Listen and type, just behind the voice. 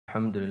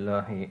الحمد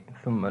لله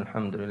ثم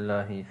الحمد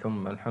لله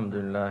ثم الحمد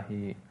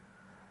لله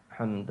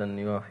حمدا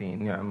يوافي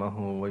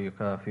نعمه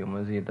ويكافئ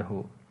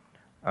مزيده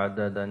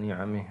عدد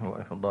نعمه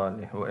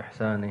وإفضاله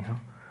وإحسانه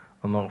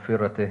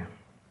ومغفرته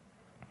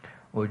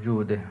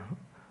وجوده.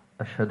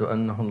 أشهد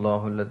أنه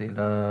الله الذي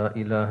لا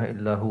إله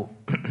إلا هو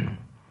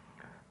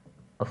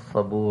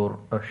الصبور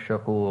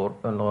الشكور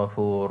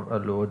الغفور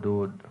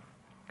الودود.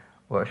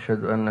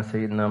 وأشهد أن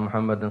سيدنا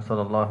محمد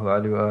صلى الله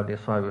عليه وآله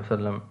وصحبه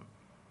وسلم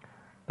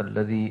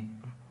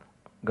الذي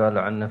قال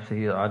عن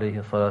نفسه عليه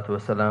الصلاة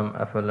والسلام: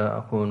 أفلا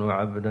أكون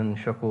عبدا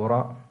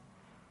شكورا.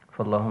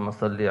 فاللهم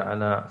صل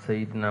على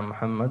سيدنا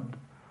محمد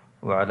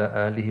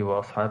وعلى آله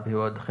وأصحابه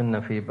وادخلنا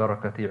في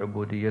بركة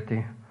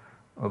عبوديته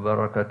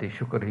وبركة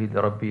شكره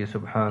لربه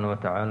سبحانه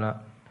وتعالى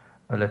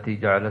التي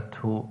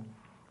جعلته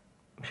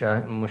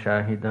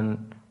مشاهدا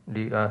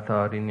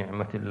لآثار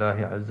نعمة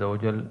الله عز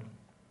وجل،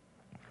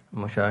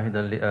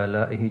 مشاهدا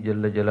لآلائه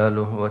جل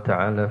جلاله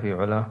وتعالى في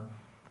علاه.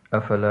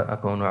 أفلا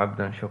أكون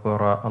عبدا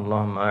شكورا.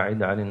 اللهم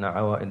أعد علينا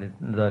عوائد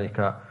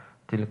ذلك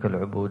تلك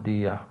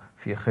العبودية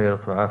في خير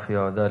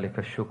وعافية، وذلك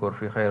الشكر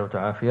في خير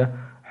وعافية،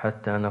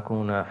 حتى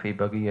نكون في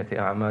بقية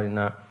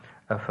أعمالنا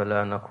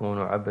أفلا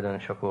نكون عبدا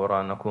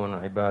شكورا، نكون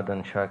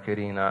عبادا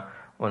شاكرين،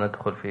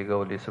 وندخل في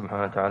قوله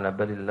سبحانه وتعالى: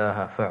 بل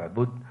الله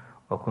فاعبد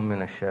وكن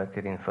من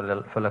الشاكرين.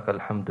 فلك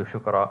الحمد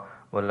شكرا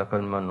ولك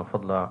المن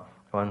فضلا،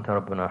 وأنت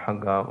ربنا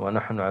حقا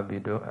ونحن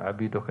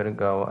عبيدك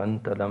رقا،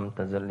 وأنت لم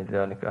تزل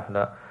لذلك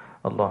أهلا.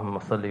 اللهم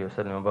صل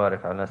وسلم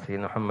وبارك على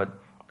سيدنا محمد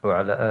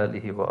وعلى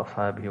آله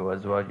وأصحابه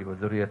وأزواجه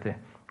وذريته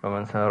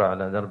ومن سار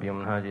على درب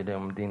منهاج إلى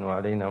يوم الدين،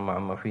 وعلينا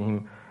ومع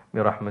فيهم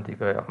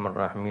برحمتك يا أرحم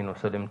الراحمين،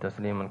 وسلم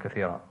تسليما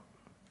كثيرا.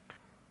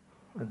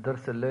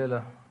 الدرس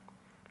الليلة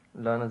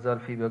لا نزال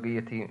في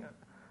بقية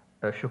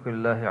شكر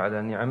الله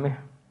على نعمه.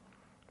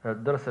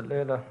 الدرس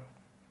الليلة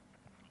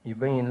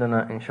يبين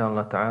لنا إن شاء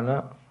الله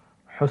تعالى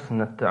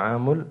حسن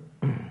التعامل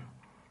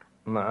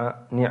مع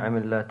نعم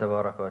الله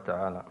تبارك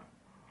وتعالى.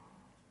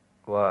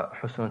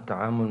 وحسن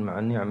التعامل مع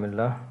نعم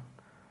الله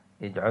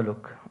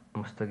يجعلك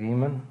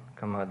مستقيما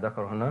كما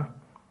ذكر هنا،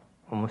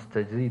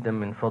 ومستزيدا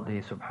من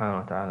فضله سبحانه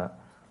وتعالى.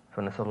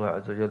 فنسأل الله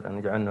عز وجل أن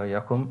يجعلنا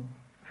وإياكم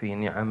في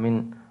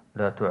نعم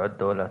لا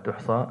تعد ولا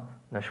تحصى،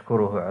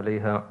 نشكره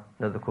عليها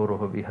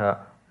نذكره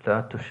بها،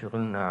 لا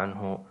تشغلنا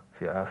عنه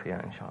في عافية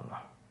إن شاء الله.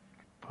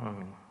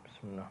 آمين.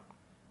 بسم الله.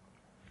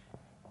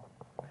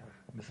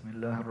 بسم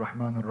الله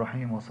الرحمن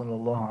الرحيم، وصلى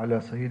الله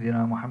على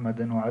سيدنا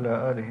محمد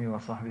وعلى آله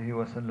وصحبه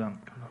وسلم.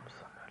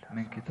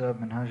 من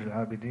كتاب منهاج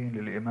العابدين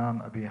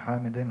للإمام أبي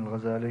حامد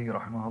الغزالي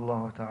رحمه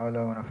الله تعالى،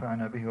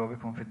 ونفعنا به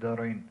وبكم في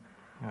الدارين.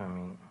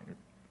 آمين.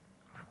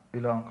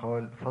 إلى أن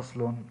قال: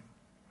 فصل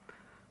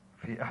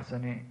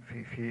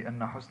في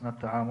أن حسن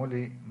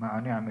التعامل مع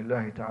نعم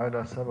الله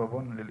تعالى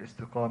سبب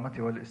للاستقامة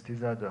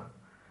والاستزادة.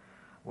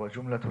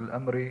 وجملة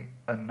الأمر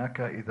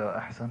أنك إذا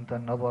أحسنت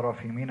النظر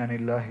في منن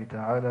الله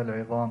تعالى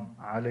العظام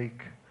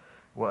عليك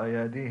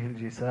وأياديه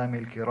الجسام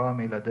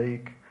الكرام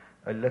لديك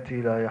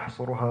التي لا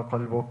يحصرها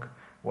قلبك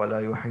ولا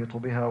يحيط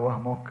بها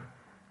وهمك،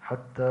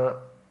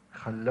 حتى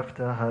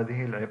خلفت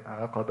هذه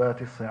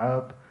العقبات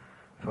الصعاب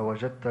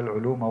فوجدت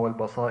العلوم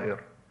والبصائر،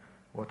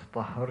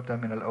 وتطهرت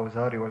من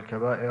الأوزار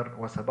والكبائر،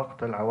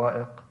 وسبقت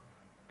العوائق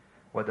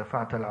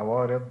ودفعت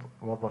العوارض،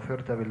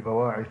 وظفرت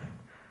بالبواعث،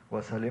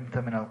 وسلمت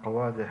من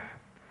القوادح،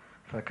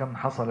 فكم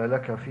حصل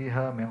لك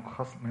فيها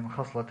من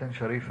خصلة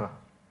شريفة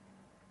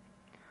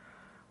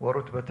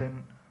ورتبة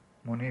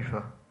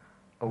منيفة،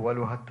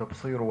 أولها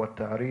التبصير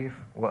والتعريف،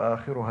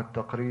 وآخرها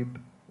التقريب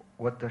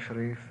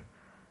والتشريف،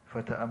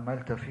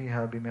 فتأملت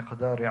فيها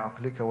بمقدار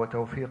عقلك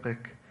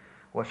وتوفيقك،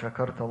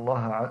 وشكرت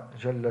الله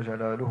جل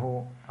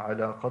جلاله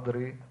على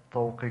قدر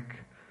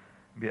طوقك،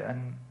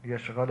 بأن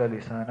يشغل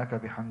لسانك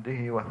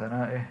بحمده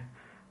وثنائه،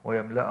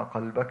 ويملأ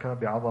قلبك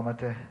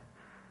بعظمته،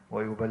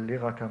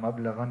 ويبلغك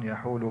مبلغا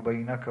يحول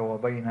بينك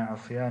وبين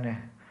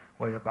عصيانه،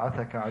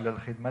 ويبعثك على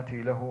الخدمة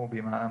له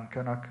بما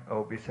أمكنك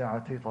أو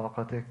بسعة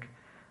طاقتك،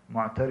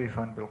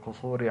 معترفا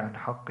بالقصور عن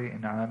حق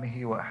إنعامه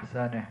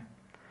وإحسانه.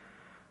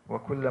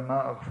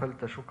 وكلما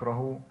أغفلت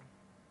شكره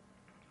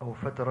أو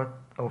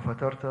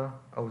فترت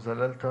أو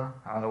زللت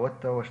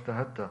عاودت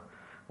واجتهدت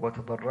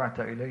وتضرعت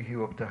إليه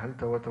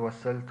وابتهلت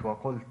وتوسلت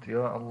وقلت: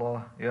 يا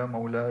الله يا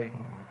مولاي،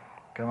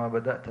 كما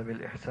بدأت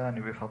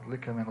بالإحسان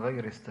بفضلك من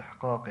غير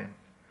استحقاق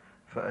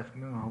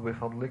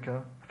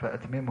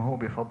فأتممه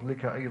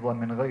بفضلك أيضا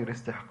من غير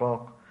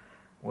استحقاق،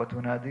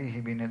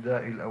 وتناديه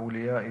بنداء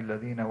الأولياء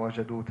الذين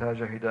وجدوا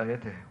تاج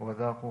هدايته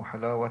وذاقوا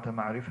حلاوة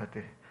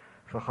معرفته،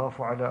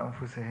 فخافوا على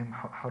أنفسهم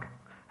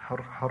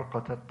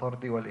حرقة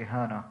الطرد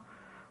والإهانة،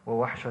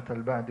 ووحشة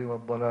البعد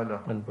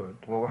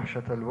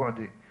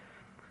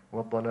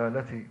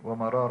والضلالة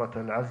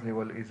ومرارة العزل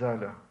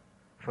والإزالة،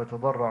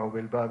 فتضرعوا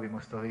بالباب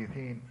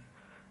مستغيثين،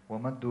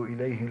 ومدوا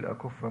إليه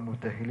الأكف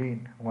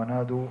مبتهلين،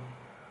 ونادوا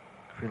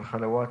في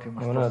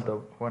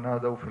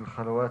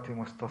الخلوات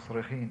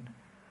مستصرخين: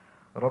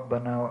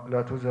 ربنا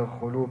لا تزغ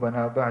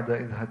قلوبنا بعد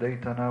إذ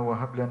هديتنا،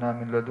 وهب لنا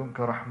من لدنك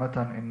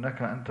رحمة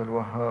إنك أنت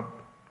الوهاب.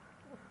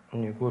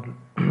 يقول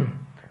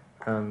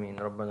آمين.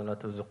 ربنا لا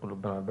تزغ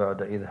قلوبنا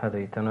بعد إذ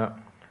هديتنا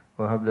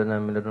وهب لنا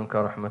من لدنك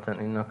رحمة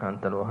إنك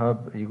أنت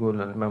الوهاب.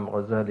 يقول الإمام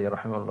الغزالي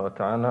رحمه الله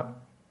تعالى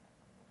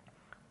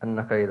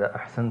أنك إذا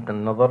أحسنت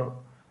النظر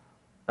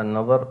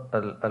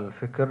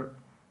الفكر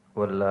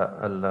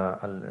ولا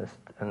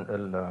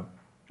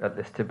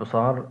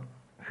الاستبصار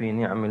في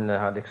نعم الله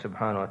عليك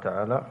سبحانه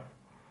وتعالى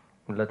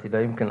التي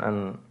لا يمكن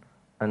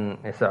أن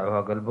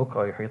يسعها قلبك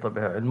أو يحيط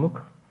بها علمك،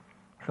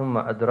 ثم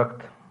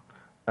أدركت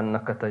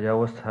أنك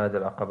تجاوزت هذه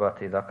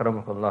العقبات، إذا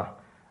أكرمك الله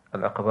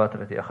العقبات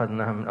التي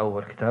أخذناها من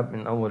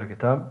أول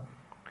كتاب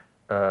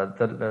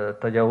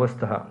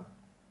تجاوزتها،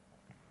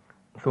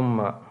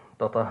 ثم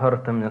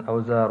تطهرت من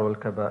الأوزار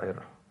والكبائر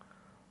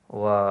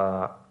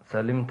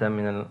وسلمت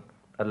من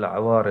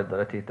العوارض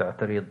التي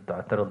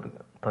تعترض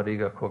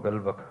طريقك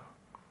وقلبك،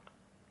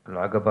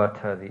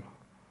 العقبات هذه،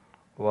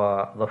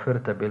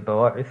 وظفرت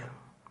بالبواعث.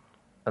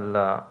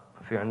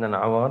 في عندنا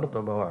عوارض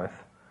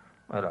وبواعث.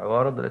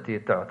 العوارض التي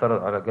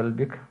تعترض على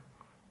قلبك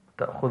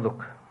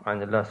تأخذك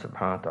عن الله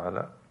سبحانه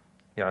وتعالى،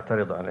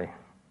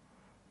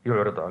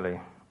 يعرض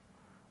عليه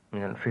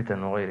من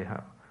الفتن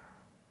وغيرها.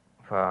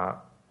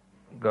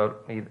 فقال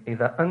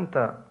إذا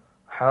أنت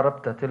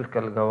حاربت تلك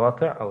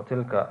القواطع أو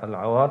تلك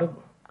العوارض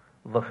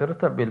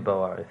ظفرت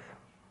بالبواعث.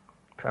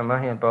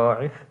 فما هي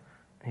البواعث؟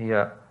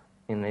 هي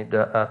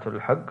نداءات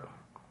الحق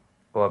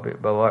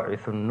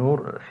وبواعث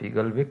النور في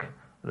قلبك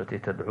التي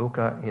تدعوك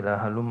إلى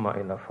هلم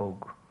إلى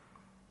فوق.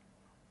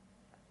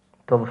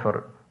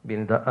 تظفر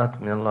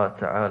بنداءات من الله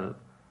تعالى.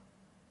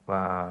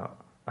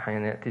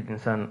 وأحيانا يأتي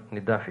الإنسان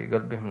نداء في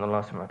قلبه من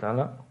الله سبحانه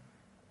وتعالى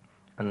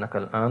أنك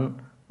الآن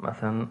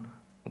مثلا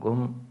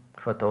قم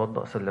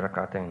فتوضأ صلي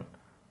ركعتين،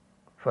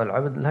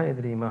 فالعبد لا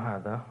يدري ما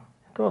هذا،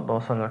 يتوضأ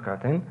وصلي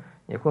ركعتين،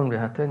 يكون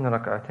بهاتين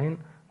الركعتين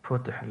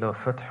فتح له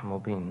فتح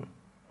مبين.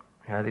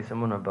 هذه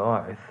يسمونها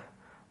بواعث،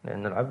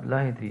 لأن العبد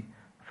لا يدري.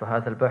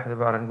 فهذا الباحث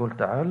عبارة عن يقول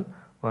تعال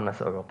وأنا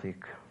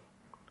سأعطيك،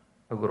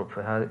 اقرب،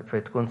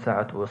 فتكون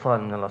ساعة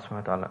وصال من الله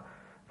سبحانه وتعالى.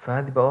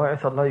 فهذه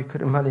بواعث الله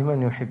يكرمها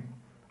لمن يحب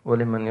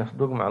ولمن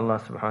يصدق مع الله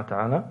سبحانه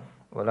وتعالى،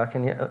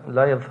 ولكن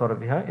لا يظفر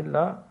بها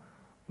إلا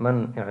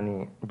من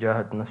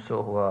جاهد نفسه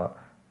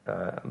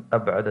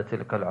وأبعد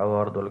تلك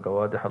العوارض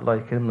والقوادح. الله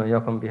يكرمنا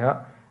إياكم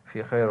بها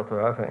في خير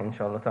وعافية إن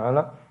شاء الله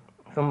تعالى.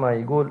 ثم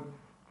يقول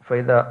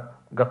فإذا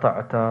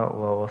قطعت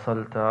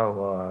ووصلت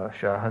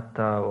وشاهدت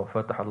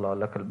وفتح الله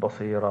لك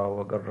البصيرة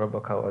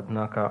وقربك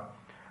وأدناك،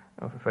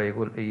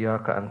 فيقول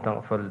إياك أن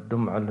تغفل،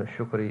 دم على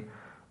الشكر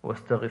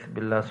واستغث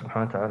بالله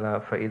سبحانه وتعالى.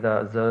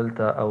 فإذا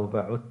زلت أو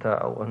بعدت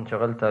أو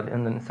انشغلت،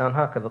 لأن الإنسان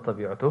هكذا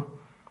طبيعته،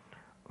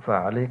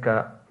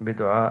 فعليك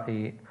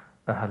بدعاء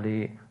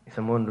أهل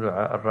يسمون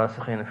دعاء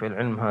الراسخين في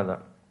العلم هذا.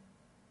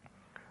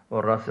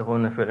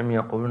 والراسخون في العلم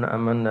يقولون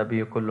آمنا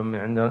به كل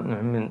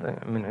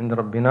من عند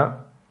ربنا.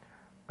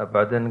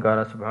 بعدين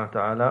قال سبحانه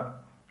وتعالى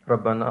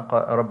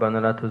ربنا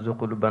لا تزغ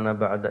قلوبنا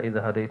بعد إذ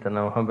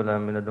هديتنا وهب لنا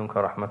من لدنك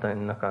رحمة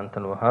إنك أنت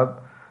الوهاب.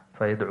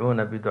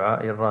 فيدعون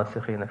بدعاء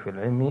الراسخين في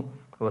العلم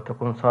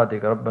وتكون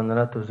صادق، ربنا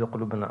لا تزغ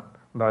قلوبنا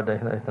بعد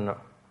إذ هديتنا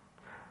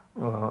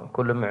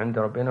وكل من عند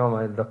ربنا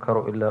وما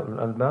يذكر إلا أولو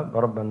الألباب.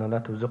 ربنا لا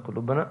تزغ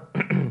قلوبنا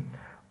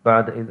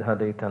بعد إذ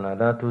هديتنا،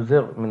 لا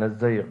تزغ من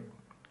الزيغ،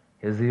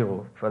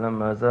 يزيغ،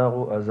 فلما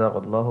زاغوا أزاغ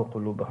الله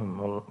قلوبهم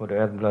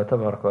والعياذ بالله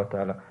تبارك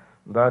وتعالى.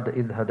 بعد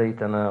إذ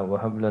هديتنا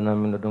وهب لنا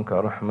من لدنك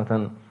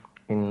رحمة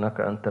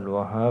إنك أنت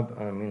الوهاب.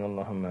 آمين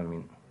اللهم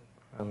آمين.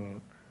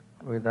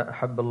 وإذا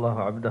أحب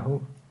الله عبده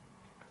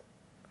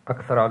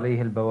أكثر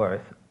عليه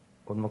البواعث.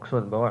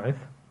 والمقصود البواعث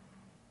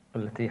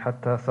التي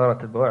حتى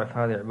صارت البواعث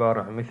هذه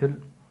عبارة عن مثل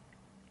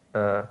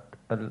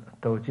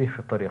التوجيه في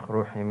الطريق،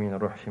 روح يمين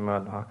روح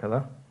شمال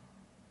هكذا.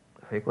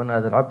 فيكون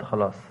هذا العبد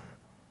خلاص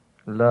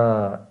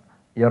لا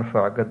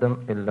يرفع قدم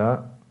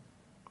إلا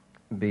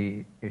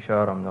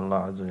بإشارة من الله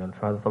عز وجل.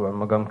 فهذا طبعا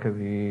مقام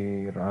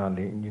كبير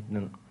عالي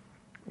جدا.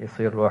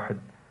 يصير الواحد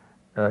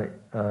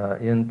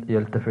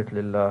يلتفت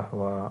لله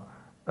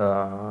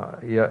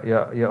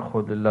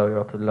ويأخذ لله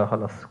ويعطي الله،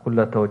 خلاص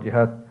كلها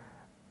توجيهات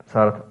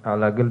صارت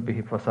على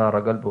قلبه، فصار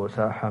قلبه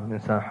ساحة من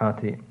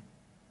ساحات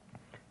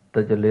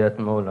تجليات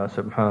المولى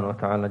سبحانه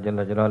وتعالى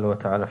جل جلاله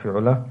وتعالى في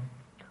علاه.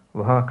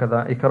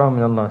 وهكذا إكرام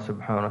من الله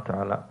سبحانه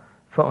وتعالى.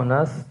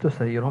 فأناس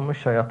تسيرهم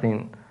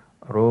الشياطين،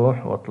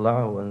 روح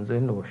واطلع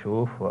وانزل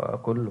وشوف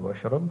وأكل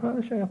واشرب،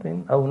 هذا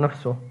شياطين أو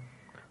نفسه.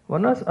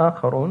 وناس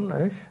آخرون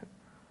إيش؟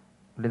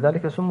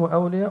 لذلك سموا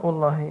أولياء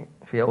الله.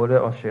 في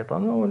أولياء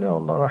الشيطان وأولياء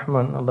الله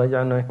الرحمن. الله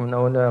يجعلنا من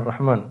أولياء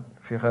الرحمن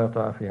في خير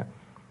وعافية.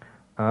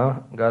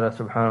 قال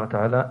سبحانه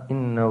وتعالى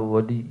إن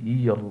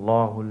وليي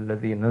الله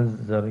الذي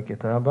نزل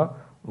الكتاب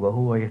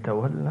وهو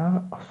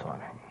يتولى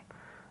الصالحين.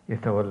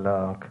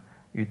 يتولاك،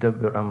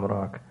 يدبر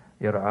أمرك،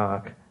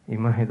 يرعاك،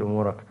 يمهد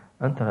أمورك.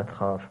 أنت لا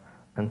تخاف،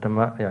 أنت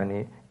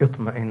ما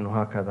يطمئن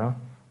هكذا.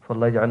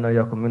 فالله يجعلنا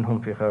إياكم منهم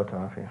في خير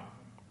وعافية.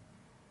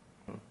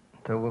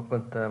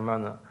 كنت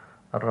معنا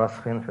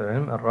الراسخين في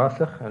العلم.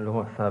 الراسخ اللي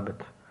هو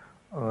الثابت،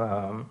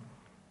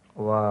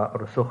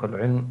 ورسوخ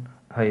العلم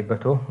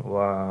هيبته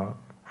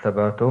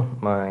وثباته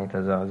ما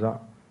يتزعزع.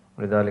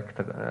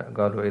 لذلك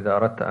قالوا إذا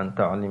أردت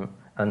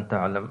أن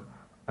تعلم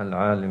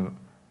العالم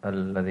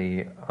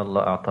الذي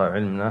الله أعطاه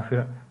علم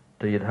نافع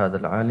تجد هذا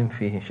العالم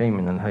فيه شيء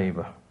من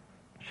الهيبة،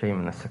 شيء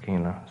من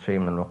السكينة، شيء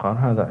من الوقار،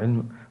 هذا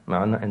علم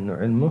معنى أنه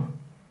علمه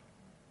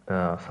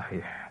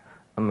صحيح.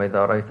 أما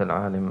إذا رأيت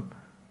العالم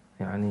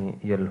يعني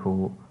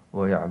يلهو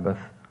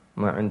ويعبث،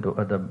 ما عنده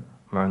أدب،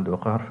 ما عنده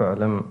وقار،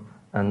 فاعلم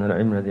أن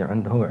العلم الذي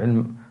عنده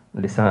علم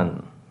لسان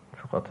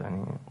فقط،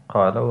 يعني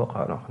قال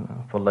وقال.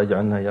 فالله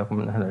يجعلنا إياكم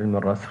من أهل العلم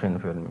الراسخين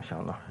في العلم إن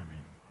شاء الله.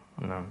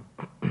 نعم.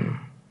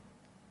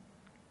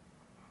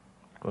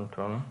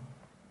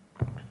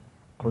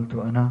 قلت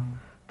أنا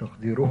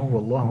تقديره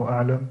والله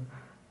أعلم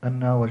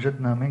أن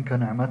وجدنا منك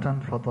نعمة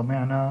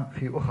فطمعنا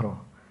في أخرى،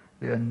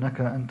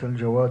 لأنك أنت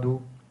الجواد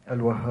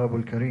الوهاب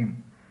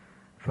الكريم،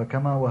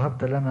 فكما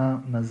وهبت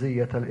لنا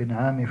مزية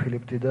الإنعام في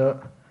الابتداء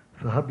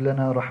فهب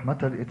لنا رحمة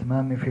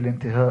الإتمام في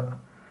الانتهاء.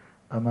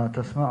 أما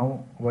تسمع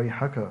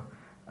ويحك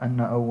أن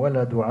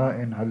أول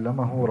دعاء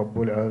علمه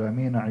رب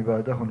العالمين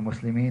عباده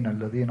المسلمين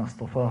الذين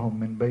اصطفاهم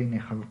من بين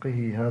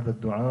خلقه هذا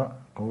الدعاء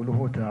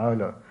قوله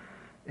تعالى: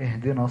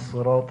 اهدنا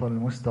الصراط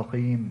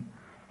المستقيم،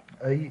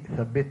 أي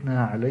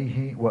ثبتنا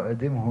عليه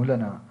وأدمه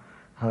لنا،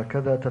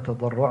 هكذا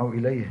تتضرع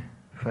إليه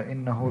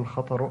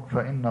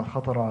فإن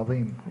الخطر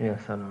عظيم. يا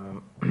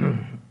سلام.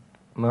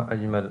 ما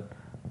أجمل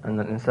أن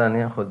الإنسان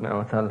يأخذ من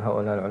أمثال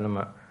هؤلاء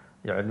العلماء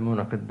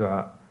يعلمونك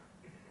الدعاء.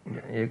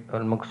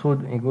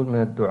 المقصود يقول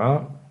من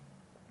الدعاء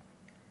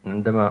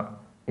عندما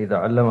إذا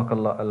علمك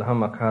الله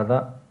ألهمك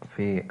هذا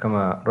في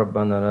كما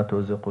ربنا لا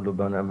تزغ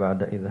قلوبنا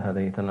بعد إذ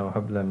هديتنا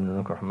وهب لنا من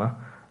لدنك رحمة،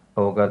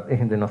 أو قال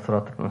اهدنا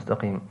الصراط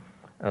المستقيم.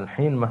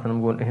 الحين مثلا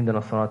نقول اهدنا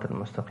الصراط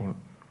المستقيم،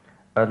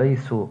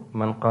 أليس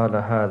من قال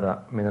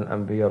هذا من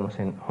الأنبياء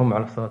والمرسلين هم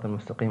على الصراط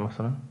المستقيم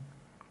أصلا؟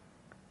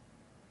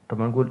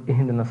 طبعا نقول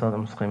اهدنا الصراط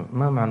المستقيم،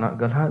 ما معنى؟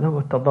 قال هذا هو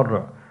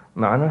التضرع،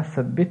 معناه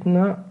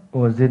ثبتنا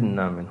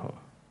وزدنا منه،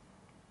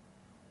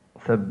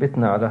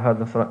 ثبتنا على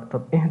هذا الصراط.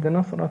 طب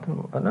اهدنا صراط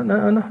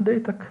أنا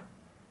هديتك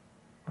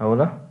أو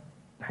لا؟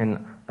 الحين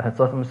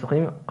الصراط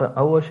المستقيم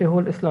أول شيء هو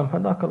الإسلام،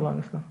 هداك الله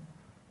الإسلام.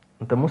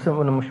 أنت مسلم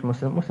ولا مش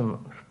مسلم؟ مسلم.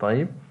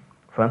 طيب،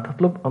 فأنت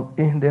تطلب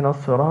اهدنا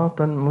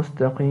الصراط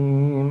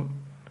المستقيم،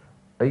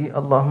 أي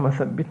اللهم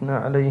ثبتنا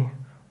عليه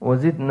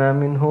وزدنا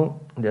منه،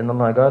 لأن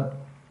الله قال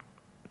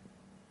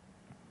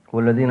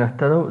والذين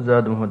اهتدوا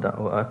زادهم هدى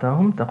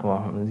وآتاهم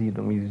تقواهم يزيد.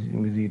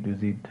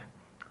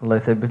 الله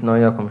يثبتنا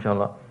وإياكم إن شاء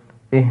الله.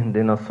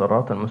 اهدنا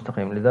الصراط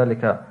المستقيم.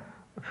 لذلك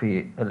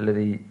في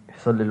الذي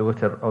يصلي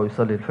الوتر أو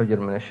يصلي الفجر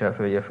من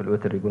الشافعية في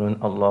الوتر يقولون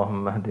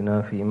اللهم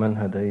اهدنا في من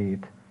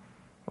هديت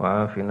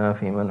وعافنا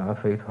في من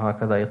عافيت،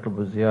 هكذا يطلب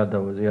الزيادة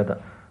وزيادة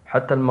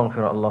حتى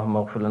المغفرة، اللهم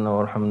اغفر لنا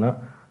وارحمنا.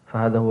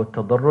 فهذا هو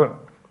التضرع.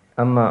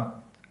 أما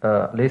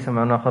ليس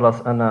معناه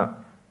خلاص أنا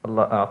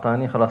الله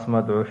أعطاني خلاص ما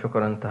أدعو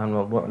شكرا انتهى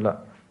الموضوع، لا،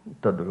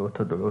 تدعو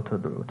تدعو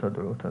تدعو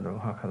تدعو تدعو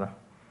هكذا.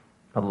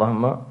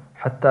 اللهم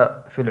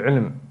حتى في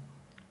العلم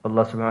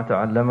الله سبحانه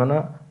وتعالى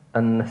علمنا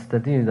أن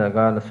نستزيد،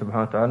 قال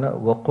سبحانه وتعالى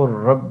وقل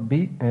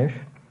ربي إيش؟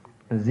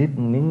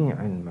 زدني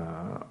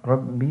علما،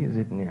 ربي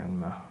زدني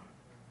علما.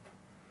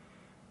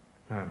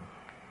 نعم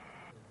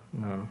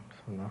نعم.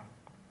 بسم الله.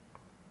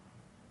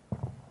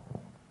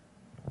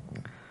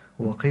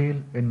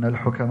 وقيل إن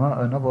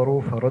الحكماء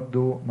نظروا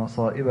فردوا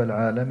مصائب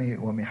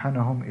العالم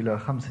ومحنهم إلى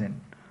 5: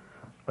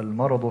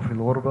 المرض في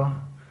الغربة،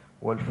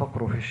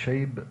 والفقر في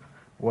الشيب،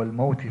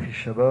 والموت في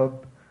الشباب،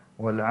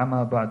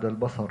 والعمى بعد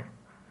البصر،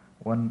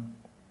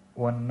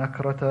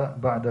 والنكرة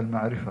بعد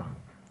المعرفة.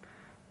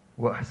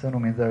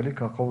 وأحسن من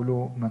ذلك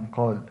قول من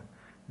قال: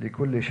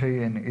 لكل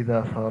شيء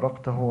إذا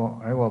فارقته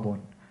عوض،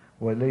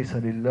 وليس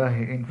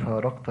لله إن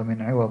فارقت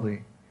من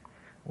عوضي.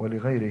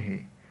 ولغيره: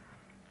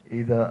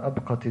 إذا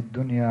أبقت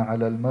الدنيا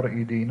على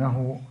المرء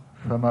دينه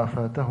فما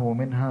فاته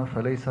منها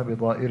فليس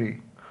بضائر.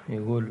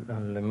 يقول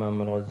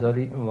الإمام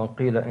الغزالي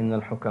وقيل إن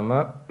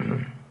الحكماء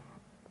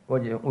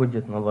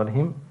وجهة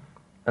نظرهم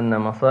أن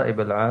مصائب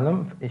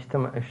العالم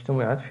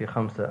اجتمعت في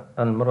 5: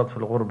 المرض في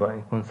الغربة،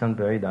 يكون إنسان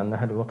بعيد عن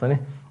أهل وطنه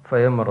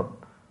فيمرض،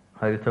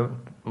 هذه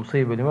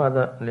مصيبة.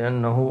 لماذا؟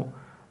 لأنه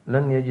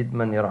لن يجد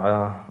من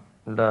يرعاه،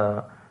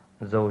 لا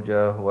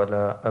زوجة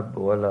ولا أب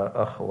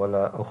ولا أخ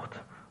ولا أخت،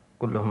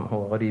 كلهم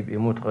هو غريب،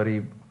 يموت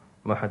غريب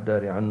ما حد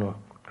داري عنه،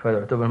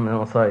 فيعتبر من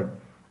المصائب.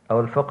 أو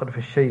الفقر في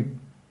الشيب،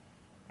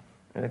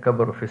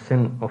 كبر في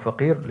السن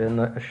وفقير، لأن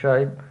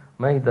الشايب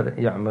ما يقدر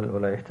يعمل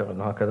ولا يشتغل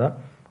وهكذا،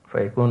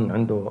 فيكون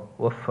عنده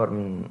وفر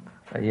من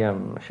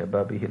أيام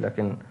شبابه،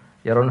 لكن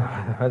يرون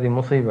هذه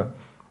مصيبة.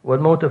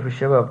 والموت في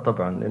الشباب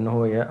طبعا، لأنه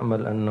هو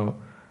يأمل أنه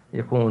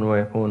يكون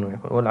ويكون.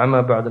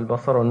 والعمى بعد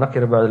البصر،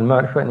 والنكر بعد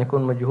المعرفة، أن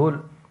يكون مجهول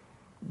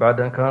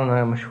بعد أن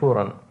كان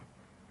مشهورا.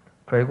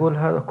 فيقول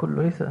هذا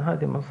كله ليس،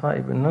 هذه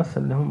مصائب الناس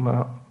اللي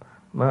هم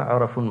ما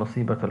عرفوا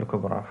المصيبة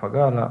الكبرى.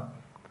 فقال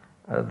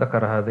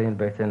ذكر هذين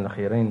البيتين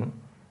الأخيرين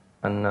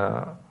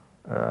أن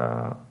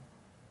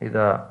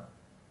إذا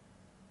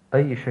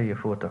أي شيء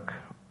يفوتك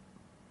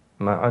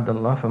ما عدا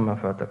الله فما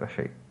فاتك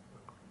شيء،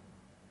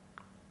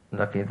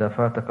 لكن إذا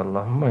فاتك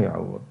الله ما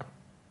يعوض.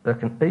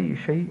 لكن أي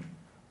شيء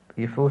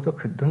يفوتك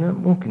في الدنيا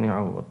ممكن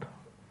يعوض.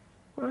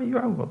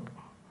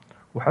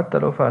 وحتى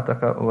لو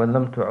فاتك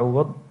ولم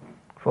تعوض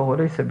فهو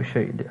ليس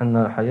بشيء، لأن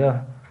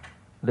الحياة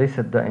ليست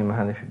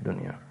دائمة هذه في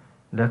الدنيا،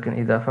 لكن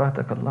إذا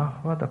فاتك الله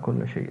فات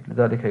كل شيء.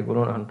 لذلك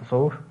يقولون أهل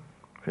التصوف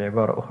في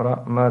عبارة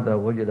أخرى: ماذا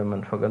وجد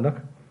من فقدك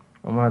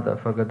وماذا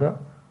فقد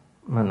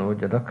من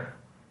وجدك.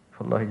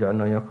 فالله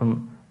يجعلنا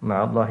وإياكم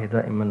مع الله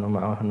دائما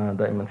ومعنا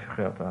دائما في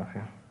خير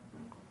وعافية.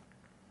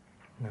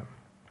 نعم.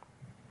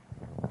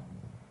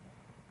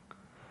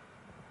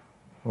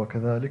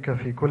 وكذلك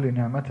في كل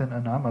نعمة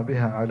أنعم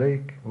بها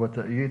عليك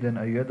وتأييد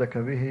أيدك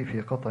به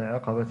في قطع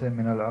عقبة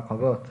من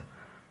العقبات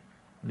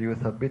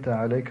ليثبت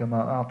عليك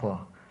ما أعطى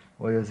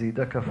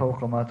ويزيدك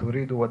فوق ما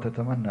تريد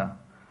وتتمنى،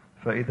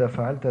 فإذا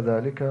فعلت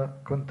ذلك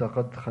كنت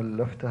قد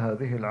خلفت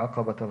هذه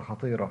العقبة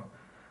الخطيرة،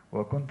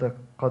 وكنت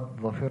قد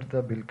ظفرت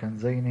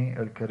بالكنزين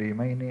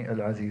الكريمين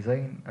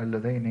العزيزين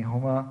اللذين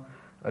هما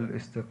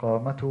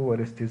الاستقامة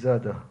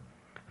والاستزادة،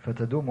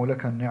 فتدوم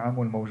لك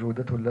النعم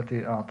الموجودة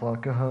التي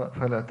أعطاكها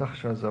فلا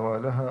تخشى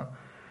زوالها،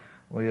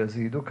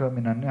 ويزيدك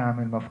من النعم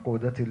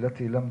المفقودة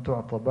التي لم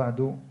تعط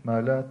بعد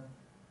ما لا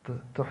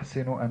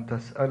تحسن أن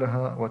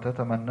تسألها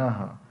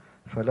وتتمناها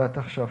فلا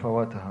تخشى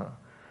فواتها.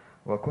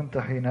 وكنت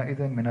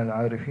حينئذ من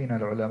العارفين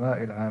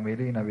العلماء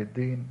العاملين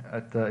بالدين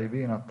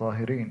التائبين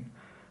الطاهرين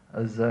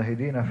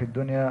الزاهدين في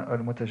الدنيا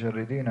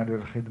المتجردين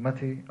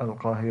للخدمة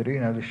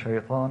القاهرين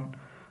للشيطان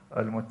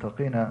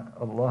المتقين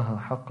الله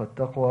حق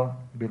التقوى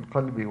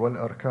بالقلب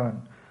والأركان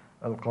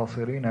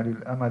القاصرين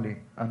للأمل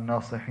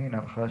الناصحين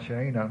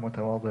الخاشعين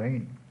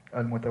المتواضعين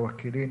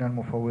المتوكلين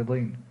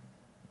المفوضين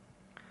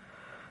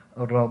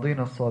الراضين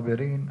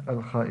الصابرين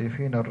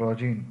الخائفين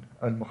الراجين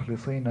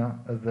المخلصين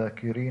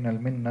الذاكرين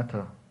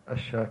المنة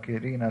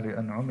الشاكرين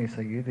لأنعم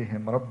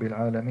سيدهم رب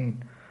العالمين،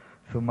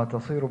 ثم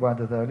تصير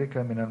بعد ذلك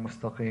من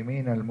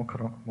المستقيمين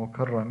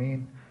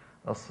المكرمين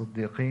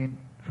الصديقين.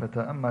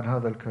 فتأمل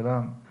هذا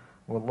الكلام،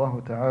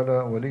 والله تعالى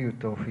ولي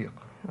التوفيق.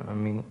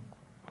 آمين.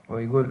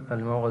 ويقول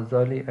الإمام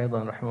الغزالي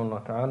أيضا رحمه الله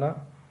تعالى،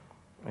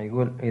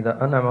 يقول: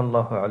 إذا أنعم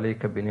الله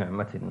عليك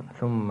بنعمة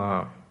ثم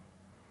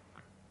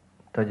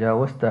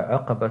تجاوزت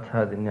عقبة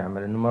هذه النعمة،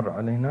 لأنه مر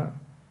علينا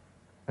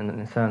أن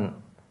الإنسان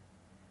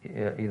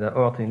إذا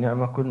أعطي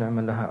نعمة كل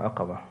نعمة لها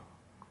عقبة،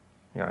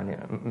 يعني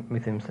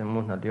مثل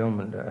يسمونها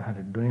اليوم أهل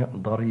الدنيا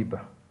ضريبة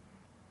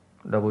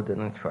لابد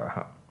أن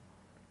ندفعها.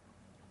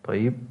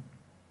 طيب،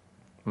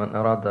 من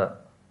أراد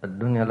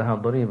الدنيا لها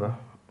ضريبة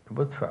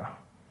يدفعها،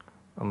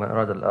 ومن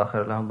أراد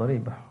الآخرة لها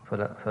ضريبة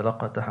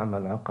فلقد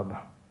تحمل العقبة،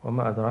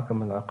 وما أدراك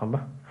ما العقبة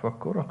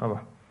فك رقبة.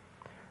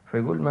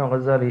 فيقول الإمام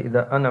الغزالي: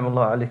 إذا أنعم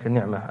الله عليك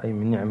نعمة، أي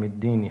من نعم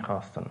الدين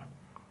خاصة،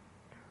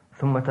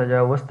 ثم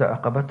تجاوزت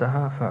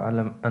عقبتها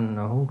فاعلم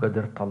أنه قد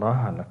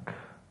ارتضاها لك،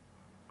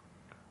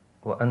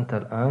 وأنت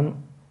الآن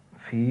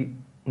في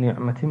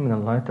نعمة من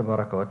الله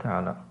تبارك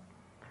وتعالى.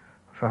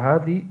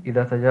 فهذه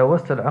إذا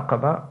تجاوزت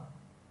العقبة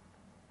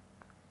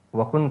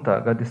وكنت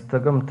قد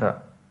استقمت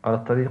على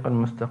الطريق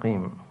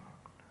المستقيم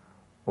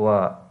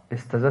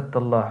واستزدت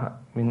الله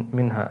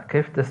منها،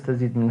 كيف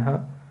تستزيد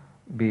منها؟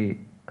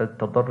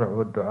 بالتضرع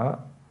والدعاء،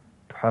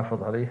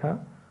 تحافظ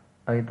عليها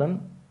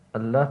أيضا،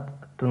 ألا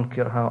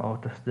تنكرها أو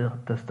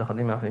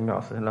تستخدمها في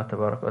معصية الله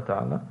تبارك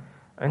وتعالى.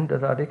 عند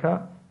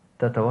ذلك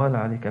تتوالى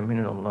عليك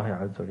من الله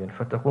عز وجل،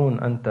 فتكون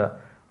أنت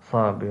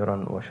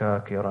صابرا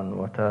وشاكرا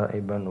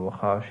وتائبا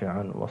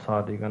وخاشعا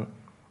وصادقا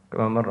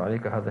كما مر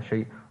عليك هذا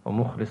الشيء،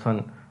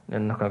 ومخلصا،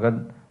 لأنك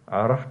قد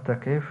عرفت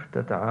كيف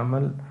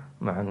تتعامل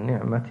مع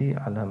النعمة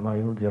على ما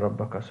يرضي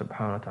ربك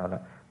سبحانه وتعالى.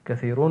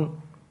 كثيرون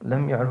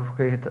لم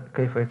يعرفوا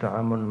كيف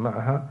يتعامل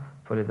معها،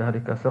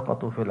 فلذلك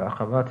سقطوا في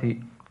العقبات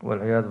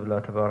والعياذ بالله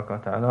تبارك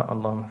وتعالى.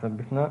 اللهم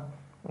ثبتنا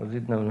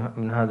وزدنا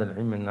من هذا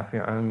العلم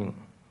النافع، آمين.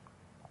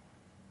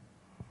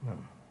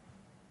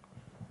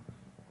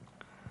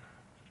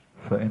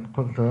 فإن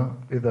قلت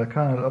إذا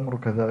كان الأمر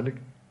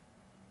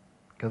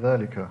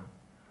كذلك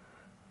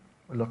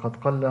لقد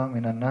قل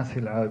من الناس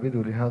العابد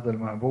لهذا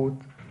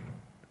المعبود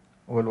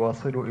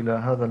والواصل إلى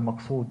هذا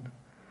المقصود،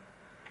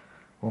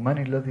 ومن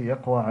الذي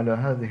يقوى على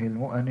هذه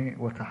المؤن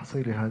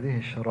وتحصيل هذه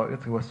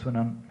الشرائط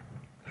والسنن؟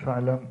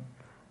 فاعلم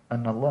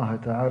أن الله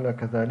تعالى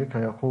كذلك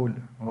يقول: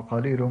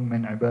 وقليل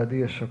من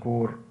عبادي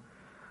الشكور،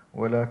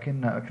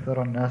 ولكن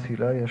أكثر الناس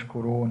لا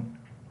يشكرون،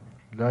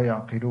 لا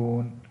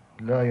يعقلون،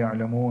 لا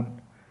يعلمون.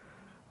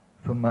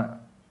 ثم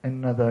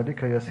إن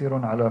ذلك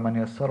يسير على من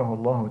يسره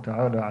الله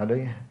تعالى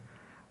عليه،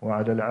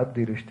 وعلى العبد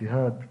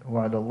الاجتهاد،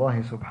 وعلى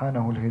الله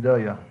سبحانه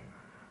الهداية.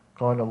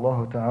 قال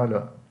الله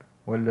تعالى: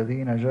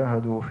 والذين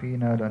جاهدوا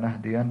فينا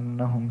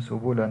لنهدينهم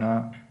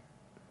سبلنا.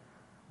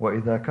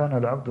 وإذا كان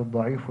العبد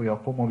الضعيف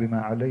يقوم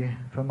بما عليه،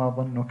 فما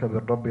ظنك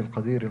بالرب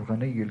القدير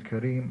الغني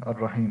الكريم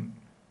الرحيم؟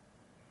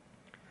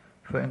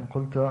 فإن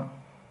قلت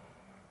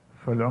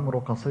فالعمر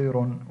قصير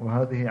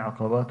وهذه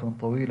عقبات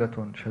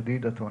طويلة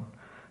شديدة،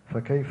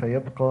 فكيف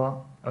يبقى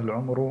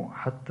العمر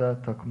حتى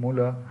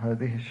تكمل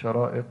هذه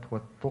الشرائط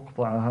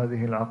وتقطع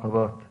هذه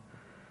العقبات؟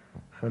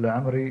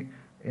 فلعمري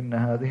إن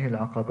هذه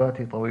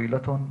العقبات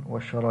طويلة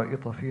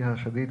والشرائط فيها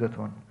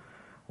شديدة،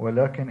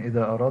 ولكن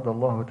إذا أراد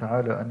الله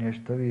تعالى أن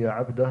يجتبي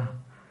عبده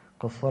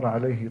قصر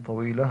عليه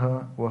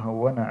طويلها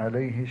وهون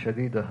عليه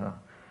شديدها،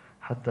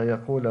 حتى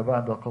يقول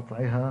بعد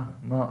قطعها: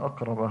 ما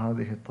أقرب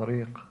هذه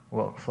الطريق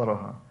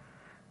وأقصرها،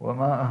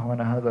 وما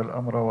أهون هذا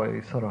الأمر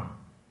وأيسره.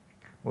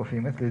 وفي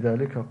مثل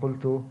ذلك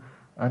قلت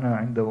أنا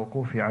عند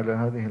وقوفي على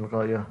هذه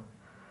الغاية: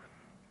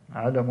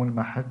 علم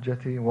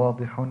المحجة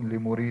واضح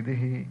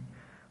لمريده،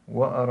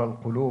 وأرى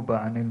القلوب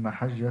عن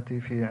المحجة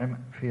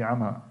في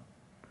عمى،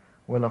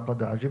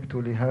 ولقد عجبت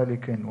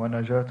لهالك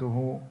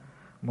ونجاته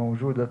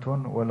موجودة،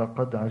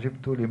 ولقد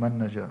عجبت لمن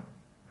نجا.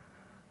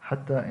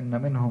 حتى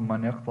إن منهم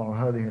من يقطع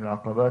هذه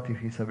العقبات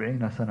في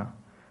 70 سنة،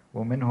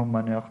 ومنهم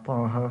من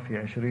يقطعها في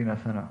 20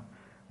 سنة،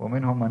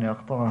 ومنهم من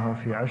يقطعها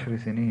في 10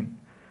 سنين،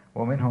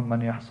 ومنهم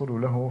من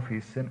يحصل له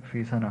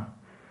في سنة،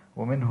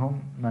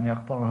 ومنهم من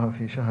يقطعها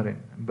في شهر،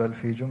 بل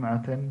في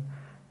جمعة،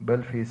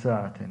 بل في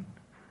ساعة،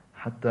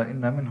 حتى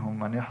إن منهم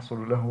من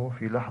يحصل له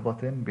في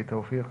لحظة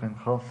بتوفيق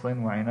خاص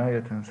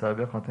وعناية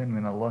سابقة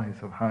من الله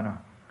سبحانه.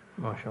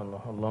 ما شاء الله.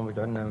 اللهم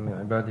اجعلنا من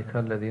عبادك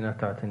الذين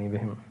تعتني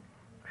بهم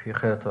في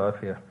خير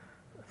وعافية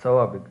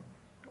سوابق.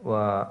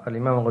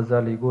 والإمام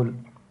الغزالي يقول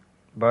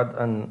بعد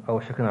أن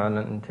أوشكنا على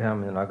الانتهاء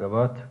من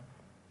العقبات،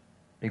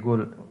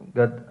 يقول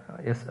قد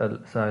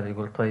يسأل سائل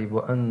يقول طيب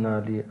وأن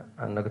لي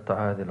أن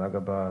نقطع هذه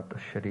العقبات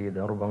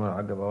الشديدة، ربما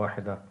عقبة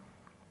واحدة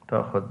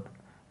تأخذ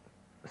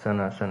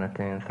سنة،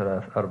 سنتين،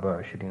 3،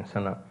 24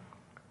 سنة.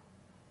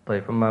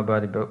 طيب فما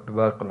بالي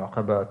بباقي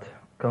العقبات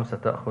كم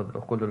ستأخذ،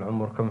 وكل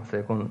العمر كم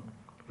سيكون،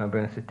 ما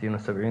بين 60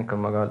 و70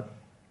 كما قال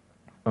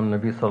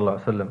النبي صلى الله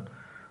عليه وسلم.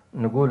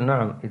 نقول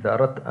نعم، إذا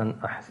أردت أن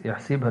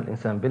يحسبها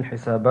الإنسان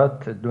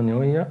بالحسابات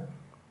الدنيوية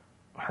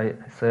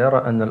سيرى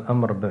أن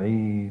الأمر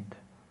بعيد،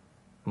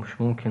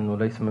 مش ممكن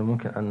وليس من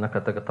ممكن أنك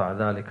تقطع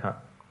ذلك.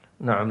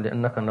 نعم،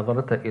 لأنك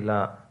نظرت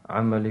إلى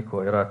عملك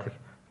وإرادتك.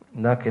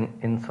 لكن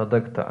إن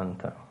صدقت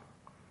أنت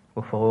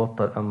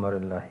وفوضت الأمر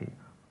لله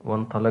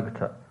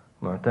وانطلقت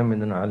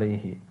معتمدا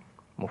عليه،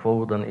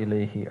 مفوضا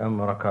إليه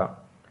أمرك،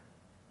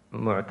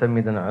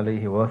 معتمدا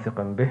عليه،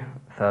 واثقا به،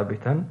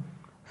 ثابتا،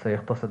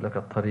 سيختصر لك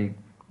الطريق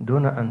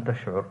دون أن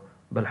تشعر.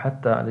 بل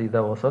حتى إذا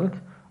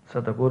وصلت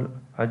ستقول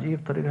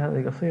عجيب، طريق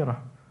هذه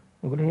قصيرة.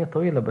 يقول هي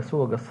طويلة بس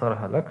هو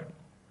قصرها لك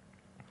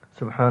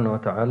سبحانه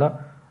وتعالى.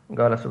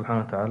 قال سبحانه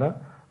وتعالى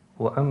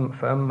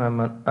فأما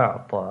من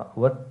أعطى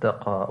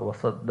واتقى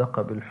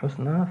وصدق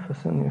بالحسنى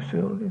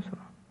فسنيسره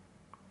اليسرى.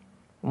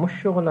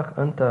 مش شغلك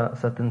أنت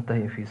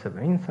ستنتهي في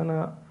 70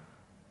 سنة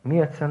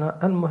 100 سنة،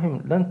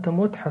 المهم لن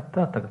تموت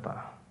حتى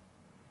تقطعها.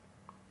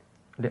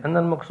 لأن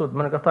المقصود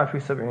من قطع في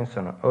 70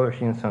 سنة أو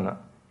 20 سنة،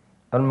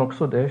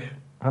 المقصود إيش؟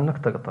 أنك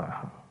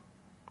تقطعها.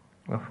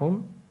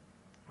 مفهوم؟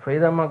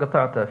 فإذا ما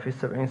قطعت في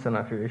 70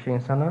 سنة في 20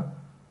 سنة،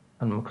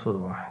 المقصود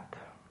واحد: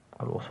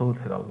 الوصول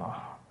إلى الله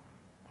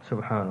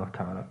سبحانه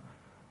وتعالى.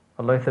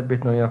 الله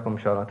يثبتنا وإياكم إن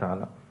شاء الله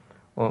تعالى.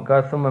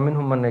 وقال ثم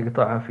منهم من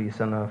يقطعها في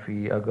سنة،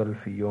 في أقل،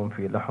 في يوم،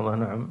 في لحظة.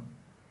 نعم،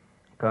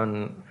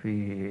 كان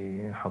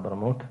في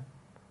حضرموت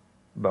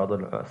بعض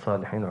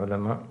الصالحين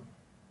علماء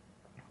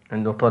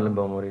عنده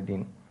طلبة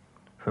ومريدين،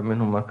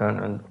 فمنهم ما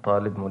كان عنده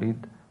طالب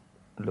مريد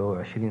له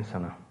 20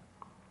 سنة.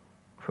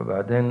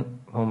 فبعدين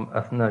هم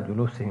أثناء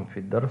جلوسهم في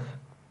الدرس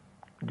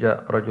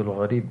جاء رجل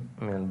غريب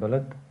من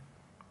البلد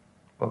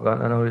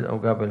وقال أنا أريد أن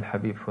أقابل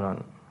الحبيب فلان.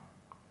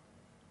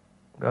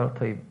 قال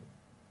طيب،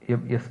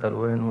 يسأل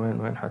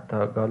وين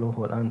حتى قالوا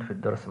هو الآن في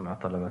الدرس مع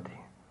طلبته.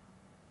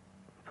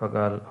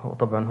 فقال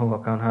طبعا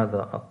هو كان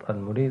هذا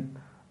المريد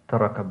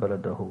ترك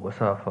بلده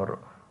وسافر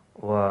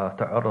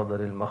وتعرض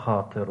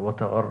للمخاطر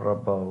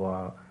وتغرب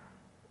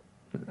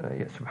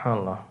سبحان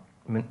الله،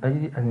 من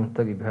أجل أن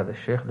يلتقي بهذا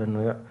الشيخ،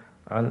 لأنه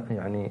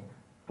يعني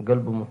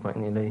قلبه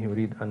مطمئن إليه،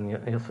 يريد أن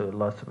يصل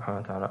الله سبحانه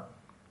وتعالى.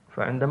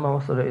 فعندما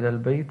وصل إلى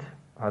البيت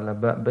على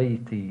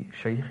بيت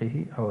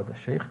شيخه أو هذا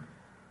الشيخ،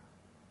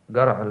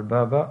 قرع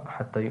الباب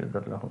حتى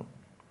يؤذن له.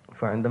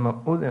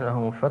 فعندما أذن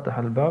له فتح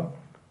الباب،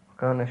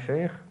 كان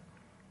الشيخ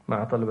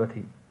مع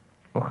طلبته،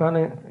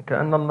 وكان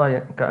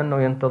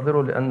كأنه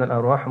ينتظر، لأن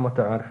الأرواح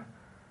متعارفة.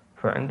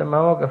 فعندما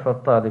وقف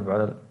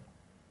الطالب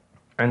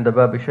عند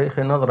باب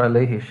شيخه، نظر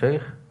إليه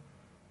الشيخ،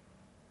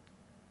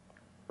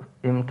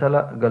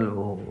 امتلأ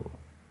قلبه،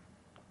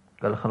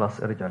 قال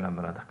خلاص ارجع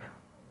لبلدك.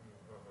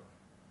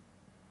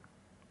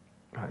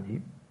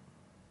 عجيب،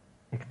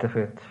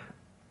 اكتفيت،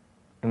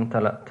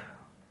 امتلأت.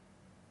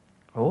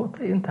 هو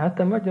طيب انت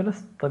حتى ما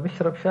جلست، طيب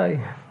اشرب شاي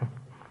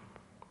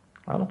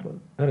على طول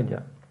ارجع.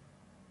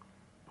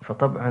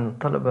 فطبعا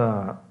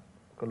الطلبة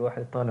كل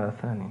واحد طالع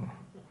الثاني،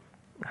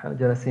 احنا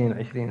جالسين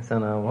 20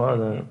 سنة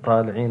وهذا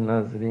طالعين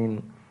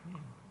نازلين،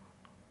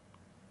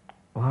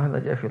 وهذا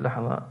جاء في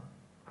لحظة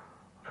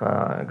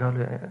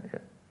فقالوا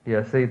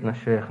يا سيدنا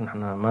الشيخ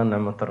نحن ما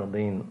نعم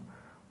مترضين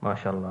ما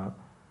شاء الله،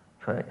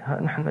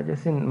 فنحن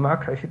جالسين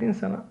معك 20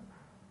 سنة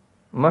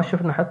ما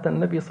شفنا حتى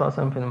النبي صلى الله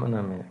عليه وسلم في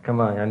المنام،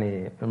 كما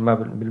يعني ما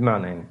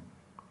بالمعنى يعني،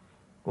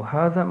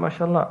 وهذا ما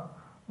شاء الله.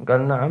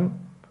 قال نعم،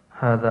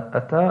 هذا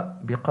أتى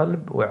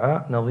بقلب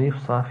وعاء نظيف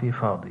صافي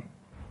فاضي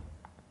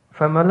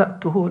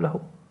فملأته له.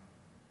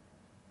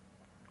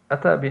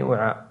 أتى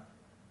بوعاء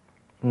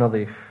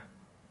نظيف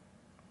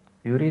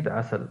يريد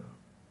عسل،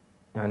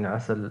 يعني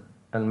عسل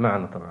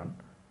المعنى طبعا،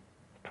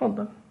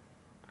 تفضل.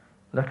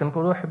 لكن كل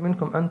واحد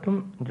منكم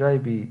أنتم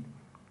جاي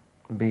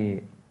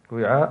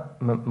بوعاء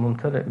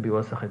ممتلئ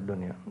بوسخ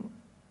الدنيا،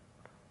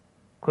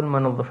 كل ما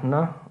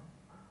نظفناه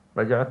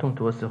رجعتم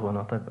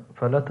توسخونه. طيب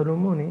فلا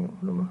تلوموني،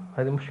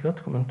 هذه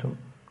مشكلتكم أنتم.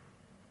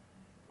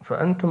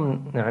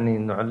 فأنتم يعني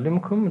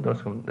نعلمكم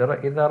ندرسكم.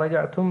 إذا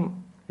رجعتم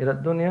إلى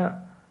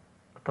الدنيا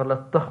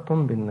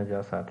تلطختم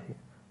بالنجاسات،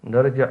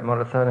 نرجع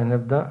مرة ثانية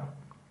نبدأ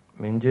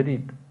من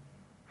جديد.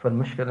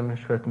 فالمشكلة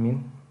مشكلة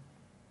مين؟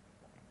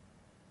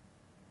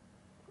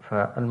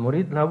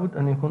 فالمريد لابد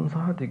أن يكون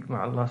صادق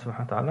مع الله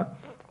سبحانه وتعالى،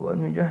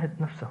 وأن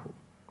يجاهد نفسه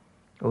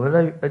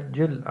ولا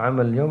يؤجل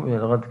عمل اليوم إلى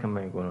الغد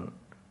كما يقولون.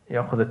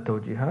 يأخذ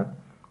التوجيهات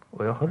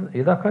ويأخذ،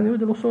 إذا كان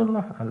يريد الوصول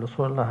الله،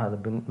 الوصول الله هذا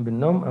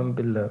بالنوم أم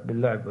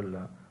باللعب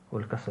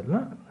والكسل؟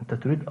 لا، أنت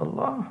تريد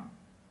الله.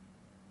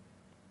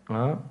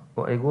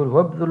 ويقول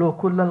وابذلوا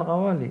كل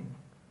الغوالي.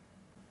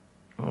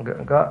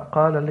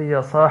 قال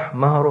لي صاح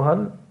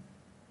مهرها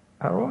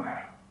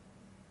الروح.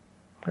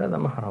 هذا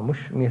مهرها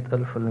مش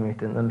 100,000 ولا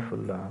 200,000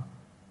 ولا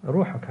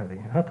روحك.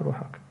 هذه هات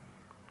روحك.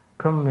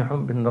 كم من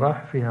حب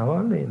راح في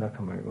هواء ليلة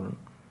كما يقولون.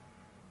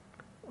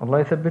 الله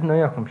يثبتنا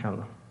إياكم إن شاء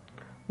الله.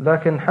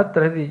 لكن حتى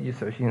الذي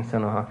يجلس 20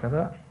 سنة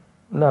هكذا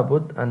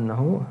لابد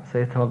أنه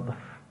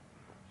سيتنظف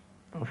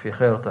في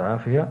خير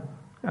وعافية،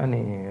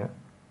 يعني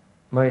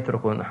ما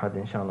يتركون أحد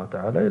إن شاء الله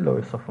تعالى إلا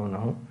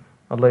ويصفونه.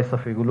 الله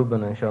يصفي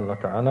قلوبنا إن شاء الله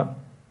تعالى.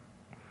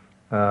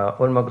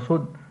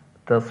 والمقصود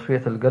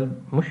تصفية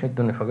القلب، مش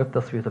الدنيا فقط،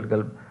 تصفية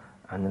القلب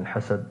عن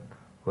الحسد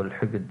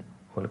والحقد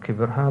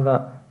والكبر.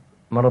 هذا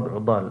مرض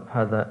عضال،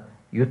 هذا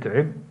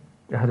يتعب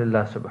أهل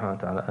الله سبحانه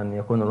وتعالى. أن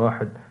يكون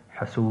الواحد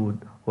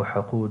حسود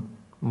وحقود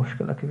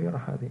مشكلة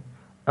كبيرة هذه.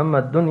 أما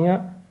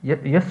الدنيا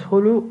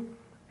يسهل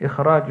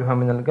إخراجها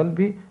من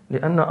القلب،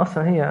 لأن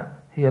أصلا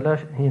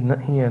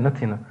هي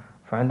نتنة.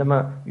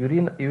 فعندما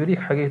يريك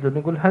حقيقة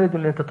نقول هذه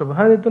الدنيا أنت تطلب،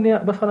 هذه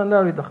الدنيا بس أنا لا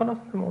أريد، خلاص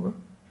الموضوع.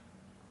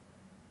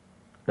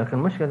 لكن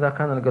مش إذا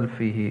كان القلب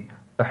فيه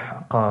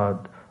أحقاد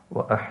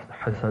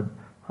وحسد،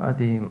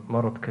 هذه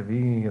مرض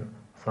كبير،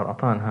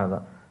 سرطان.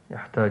 هذا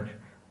يحتاج.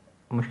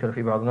 مشكلة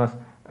في بعض الناس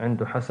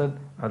عنده حسد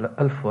على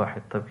 1000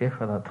 واحد. طيب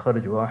كيف هذا؟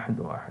 تخرج واحد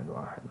واحد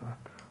واحد،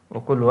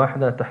 وكل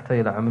واحدة تحتاج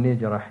إلى عملية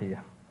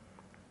جراحية،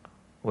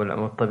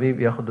 والطبيب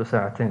يأخذ 2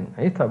 ساعتين.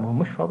 يتعب، هو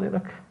مش فاضي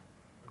لك.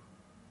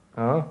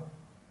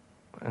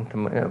 أنت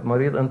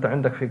مريض، أنت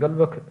عندك في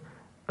قلبك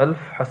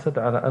 1000 حسد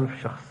على 1000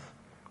 شخص،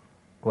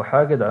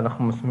 وحاقد على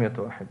 500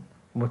 واحد،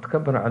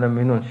 متكبر على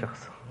 1,000,000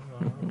 شخص.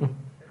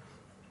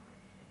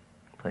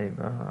 طيب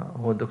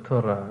هو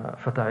الدكتور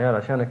فتح عيال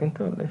عشانك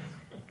أنت ولا إيش؟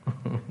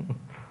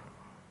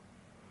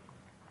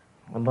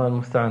 الله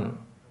المستعان.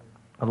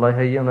 الله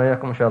يهيئنا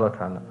وإياكم إن شاء الله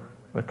تعالى،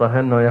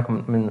 ويطهرنا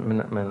وإياكم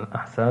من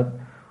الأحساد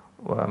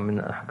ومن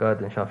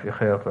الأحقاد إن شاء الله في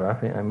خير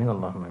وعافية. آمين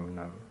اللهم آمين.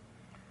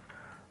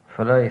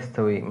 فلا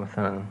يستوي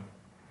مثلا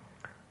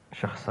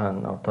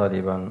شخصان أو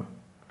طالبان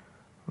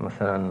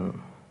مثلا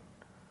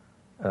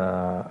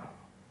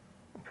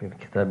في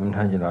الكتاب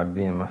منهاج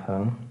العابدين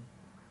مثلا،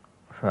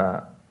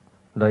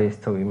 فلا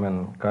يستوي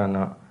من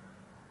كان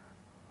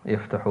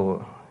يفتح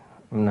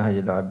منهاج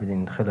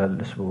العابدين خلال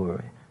الأسبوع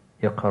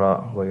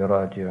يقرأ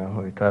ويراجع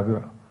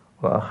ويتابع،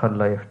 وآخر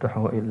لا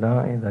يفتحه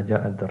إلا إذا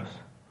جاء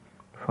الدرس،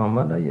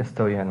 فهما لا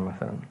يستويان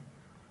مثلا.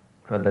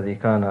 فالذي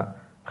كان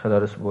خلال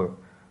الأسبوع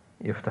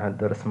يفتح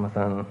الدرس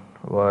مثلا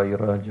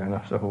ويراجع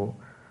نفسه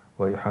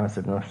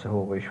ويحاسب نفسه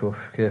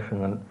ويشوف كيف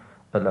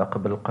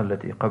الأقبل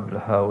التي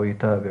قبلها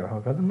ويتابع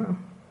وكذا،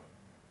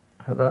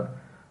 هذا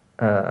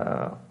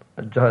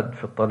جهد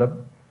في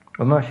الطلب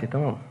وماشي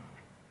تمام.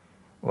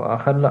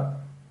 وآخر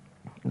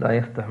لا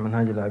يفتح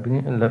منهاج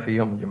العابدين إلا في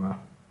يوم الجمعة،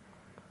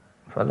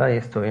 فلا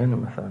يستويان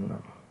مثلا.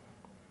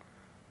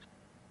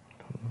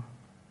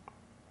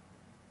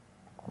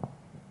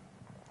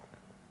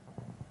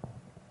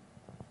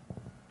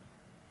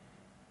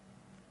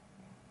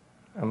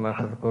 أما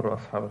تذكر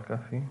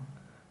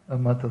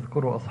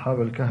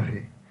أصحاب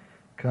الكهف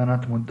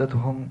كانت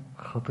مدتهم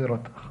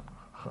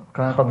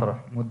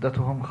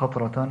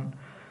خطرة،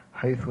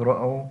 حيث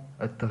رأوا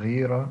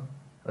التغير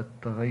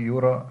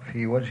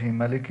في وجه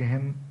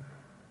ملكهم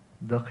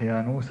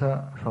دقيانوس،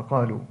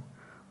 فقالوا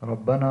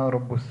ربنا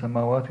رب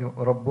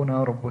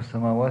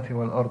السماوات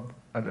والأرض.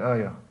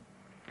 الآية.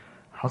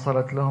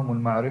 حصلت لهم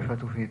المعرفة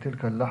في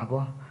تلك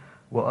اللحظة،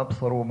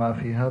 وأبصروا ما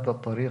في هذا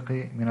الطريق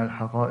من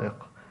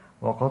الحقائق،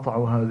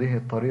 وقطعوا هذه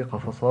الطريق،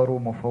 فصاروا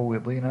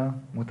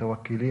مفوضين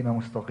متوكلين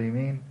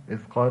مستقيمين،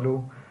 إذ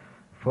قالوا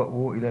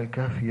فأووا إلى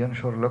الكهف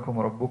ينشر لكم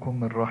ربكم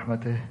من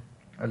رحمته.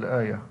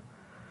 الآية.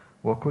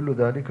 وكل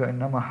ذلك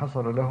إنما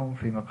حصل لهم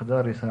في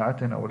مقدار ساعة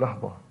أو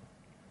لحظة.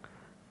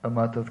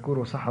 أما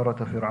تذكر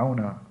سحرة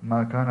فرعون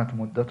ما كانت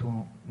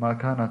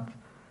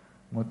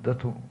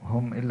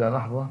مدتهم إلا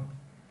لحظة،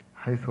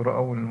 حيث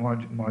رأوا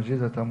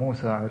معجزة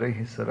موسى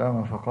عليه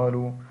السلام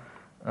فقالوا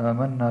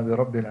آمنا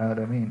برب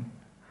العالمين،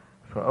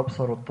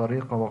 فأبصروا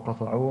الطريق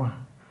وقطعوه،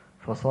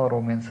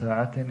 فصاروا من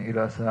ساعة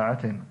إلى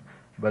ساعة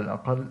بل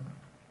أقل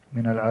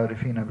من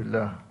العارفين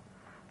بالله.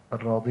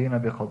 الراضين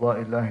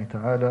بقضاء الله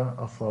تعالى،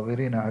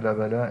 الصابرين على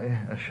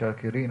بلائه،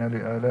 الشاكرين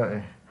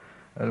لآلائه،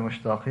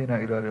 المشتاقين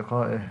إلى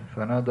لقائه،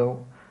 فنادوا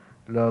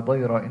لا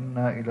ضير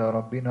إنا إلى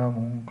ربنا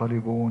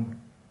منقلبون.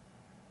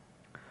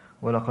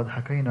 ولقد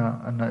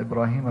حكينا أن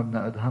إبراهيم بن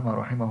أدهم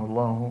رحمه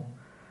الله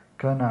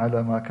كان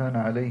على ما كان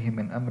عليه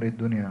من أمر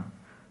الدنيا،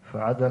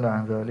 فعدل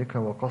عن ذلك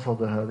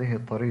وقصد هذه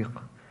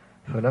الطريق،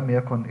 فلم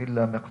يكن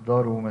إلا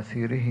مقدار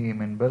مسيره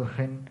من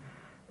بلخ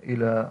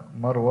إلى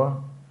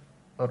مروى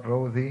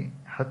الروذي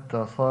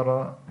حتى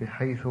صار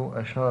بحيث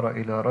أشار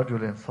إلى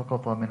رجل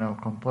سقط من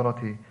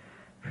القنطرة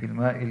في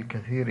الماء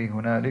الكثير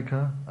هنالك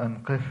أن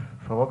قف،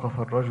 فوقف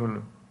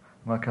الرجل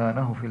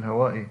مكانه في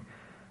الهواء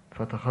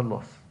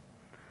فتخلص.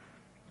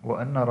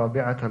 وأن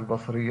رابعة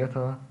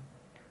البصرية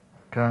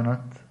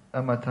كانت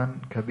أمة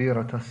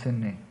كبيرة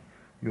السن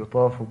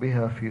يطاف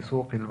بها في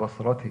سوق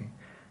البصرة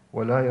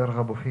ولا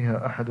يرغب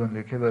فيها أحد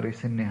لكبر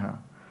سنها،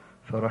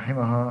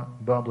 فرحمها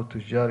بعض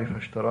التجار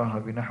فاشتراها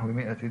بنحو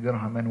 100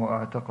 درهم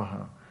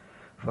وأعتقها،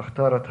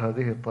 فاختارت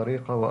هذه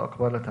الطريقة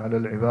وأقبلت على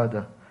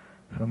العبادة،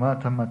 فما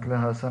تمت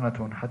لها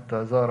سنة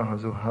حتى زارها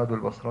زهاد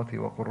البصرة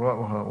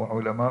وقراؤها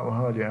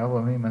وعلماؤها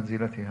لعظم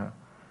منزلتها.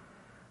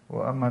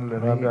 وأما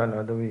الرابعة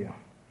العدوية،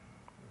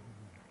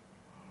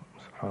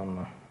 سبحان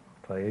الله.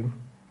 طيب.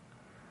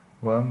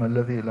 وأما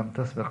الذي لم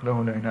تسبق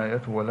له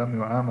العناية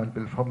ولم يعامل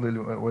بالفضل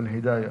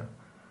والهداية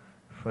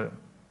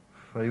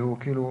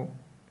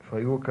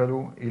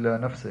فيوكل إلى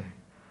نفسه،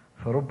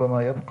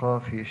 فربما يبقى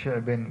في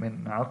شعب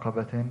من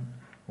عقبة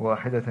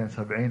واحدة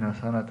 70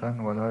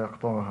 سنة ولا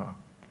يقطعها،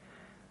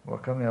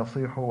 وكم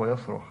يصيح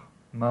ويصرخ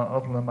ما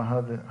أظلم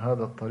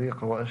هذا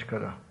الطريق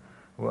وأشكله،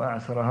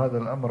 وأعسر هذا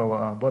الأمر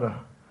وأعضله،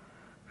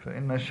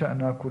 فإن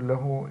الشأن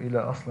كله إلى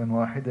أصل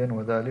واحد،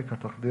 وذلك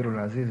تقدير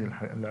العزيز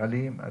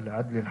العليم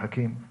العدل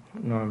الحكيم.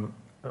 نعم.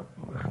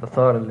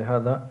 اختصارا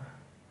لهذا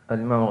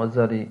الإمام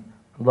الغزالي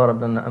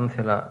ضرب لنا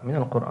أمثلة من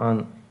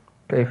القرآن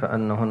كيف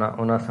أن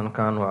هنا أناسا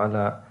كانوا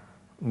على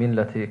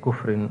ملة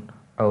كفر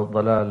أو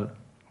ضلال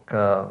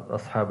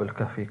كأصحاب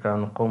الكهف،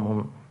 كانوا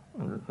قومهم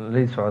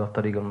ليسوا على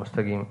الطريق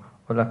المستقيم،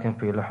 ولكن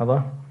في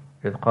لحظة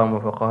إذ قاموا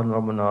فقالوا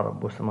ربنا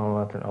رب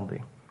السماوات والأرض،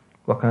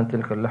 وكانت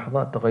تلك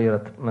اللحظة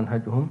تغيرت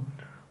منهجهم،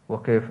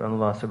 وكيف أن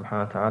الله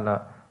سبحانه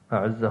وتعالى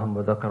أعزهم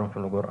وذكرهم في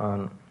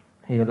القرآن.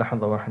 هي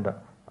لحظة واحدة.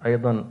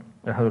 أيضا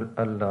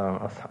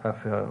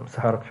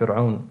سحرة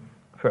فرعون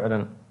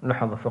فعلا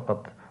لحظة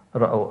فقط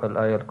رأوا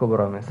الآية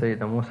الكبرى من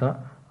سيدنا موسى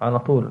على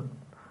طول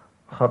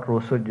خروا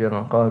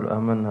سجدا قالوا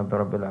آمنا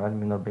برب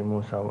العالمين رب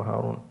موسى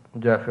وهارون.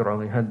 جاء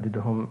فرعون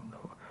يهددهم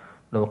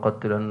لو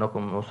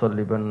قتلنكم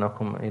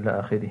وصلبنكم إلى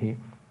آخره،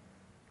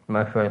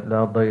 ما فعل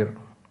لا ضير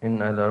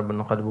إنا إلى ربنا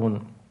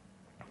منقلبون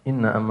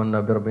إنا آمنا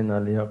بربنا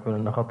ليغفر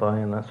لنا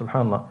خطايانا.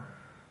 سبحان الله.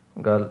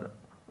 قال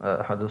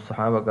أحد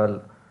الصحابة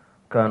قال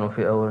كانوا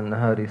في أول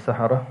النهار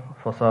سحرة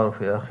فصاروا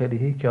في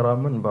آخره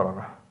كراما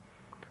بررة.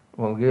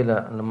 وقيل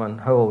لمن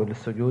هووا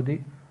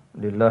للسجود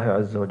لله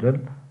عز وجل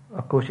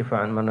كشف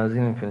عن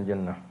منازلهم في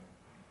الجنة،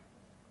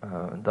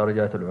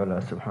 درجات العلا.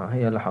 سبحان،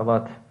 هي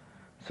لحظات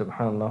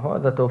سبحان الله،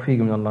 وهذا توفيق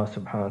من الله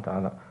سبحانه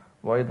وتعالى.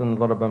 وأيضا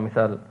ضرب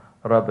مثال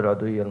راب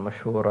العدوية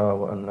المشهورة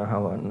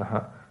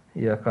وأنها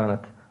هي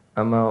كانت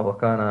أما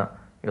وكان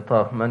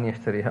يطاف من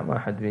يشتريها ما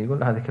أحد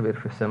يقول هذه كبير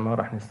في السن ما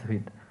راح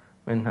نستفيد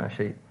منها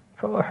شيء،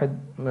 فواحد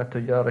من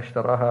التجار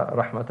اشتراها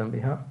رحمة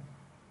بها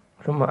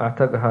ثم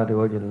اعتقها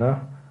لوجه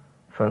الله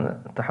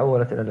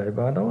فتحولت إلى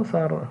العبادة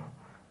وصار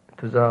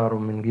تزار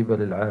من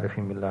قبل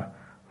العارفين بالله،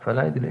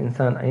 فلا يدري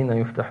الإنسان أين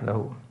يفتح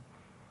له.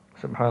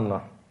 سبحان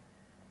الله.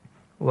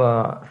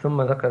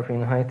 وثم ذكر في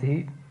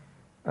نهايته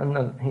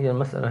أن هي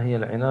المسألة هي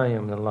العناية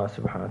من الله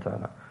سبحانه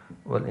وتعالى،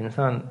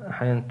 والإنسان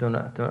أحيانا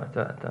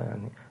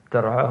يعني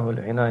ترعاه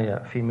العناية،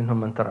 في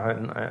منهم من ترعى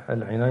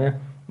العناية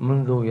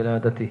منذ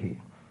ولادته،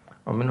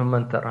 ومنهم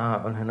من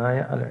ترعى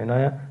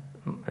العناية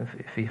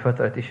في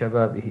فترة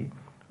شبابه،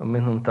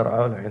 ومنهم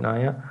ترعى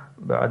العناية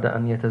بعد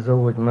أن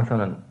يتزوج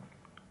مثلا،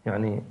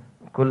 يعني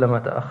كلما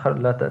تأخر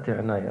لا تأتي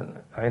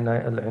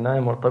العناية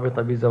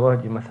مرتبطة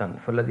بزواج مثلا،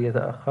 فالذي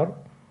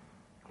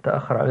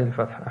تأخر عليه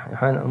الفتح.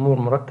 أحيانا أمور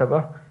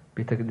مرتبة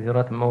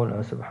بتقديرات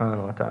مولى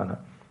سبحانه وتعالى.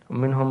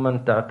 ومنهم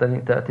من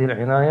تأتي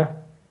العناية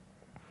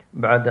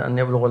بعد أن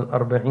يبلغ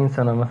 40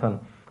 سنة مثلا،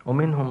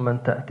 ومنهم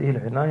من تأتيه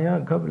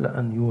العناية قبل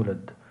أن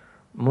يولد،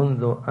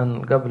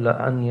 قبل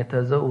أن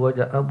يتزوج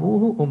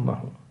أبوه أمه.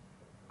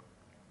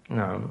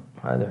 نعم،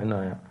 هذه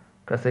عناية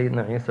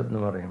كسيدنا عيسى بن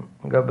مريم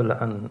قبل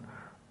أن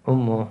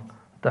أمه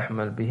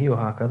تحمل به،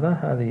 وهكذا.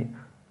 هذه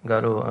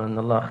قالوا أن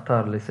الله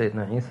اختار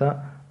لسيدنا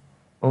عيسى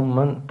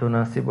أما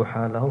تناسب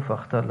حاله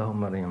فاختار له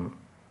مريم.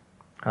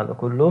 هذا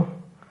كله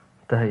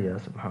تهيأ.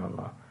 سبحان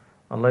الله.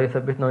 الله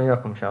يثبتنا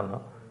وإياكم إن شاء الله.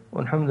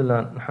 والحمد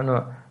لله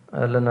نحن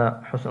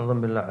لنا حسن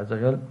ظن بالله عز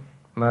وجل،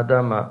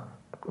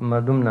 ما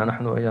دمنا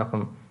نحن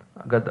وإياكم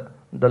قد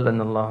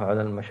دلنا الله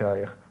على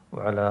المشايخ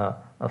وعلى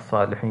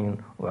الصالحين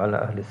وعلى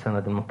أهل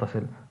السند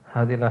المتصل.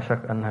 هذه لا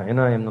شك أنها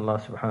عناية من الله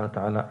سبحانه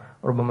وتعالى.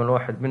 ربما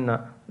الواحد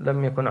منا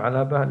لم يكن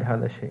على بال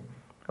هذا الشيء،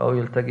 أو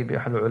يلتقي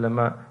بأحد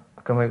العلماء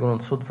كما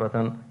يقولون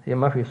صدفة، هي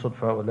ما في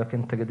صدفة،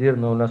 ولكن تقدير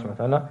المولى سبحانه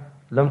وتعالى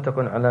لم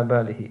تكن على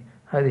باله.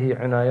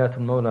 هذه عنايات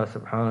المولى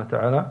سبحانه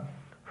وتعالى،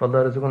 فالله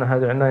يرزقنا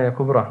هذه عناية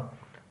كبرى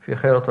في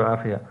خير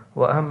وعافية.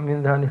 وأهم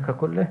من ذلك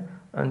كله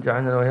أن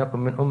جعلنا وإياكم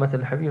من أمة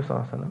الحبيب صلى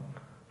الله عليه وسلم.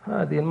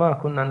 هذه ما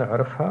كنا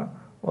نعرفها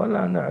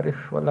ولا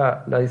نعرف،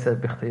 ولا ليس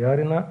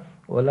باختيارنا،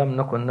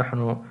 ولم نكن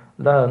نحن،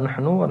 لا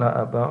نحن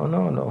ولا آباؤنا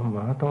ولا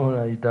أمهاتنا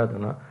ولا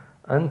أجدادنا.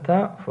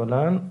 أنت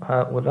فلان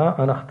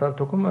هؤلاء أنا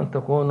اخترتكم أن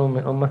تكونوا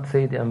من أمة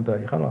سيد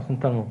أنبائي، خلاص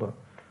انتهى الموضوع.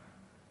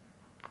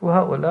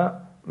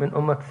 وهؤلاء من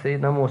أمة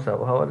سيدنا موسى،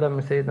 وهؤلاء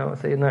من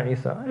سيدنا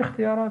عيسى،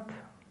 اختيارات.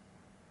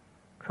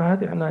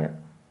 فهذه عناية،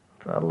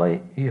 فالله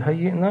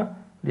يهيئنا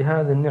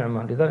لهذه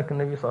النعمة. لذلك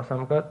النبي صلى الله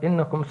عليه وسلم قال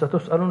إنكم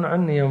ستسألون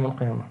عني يوم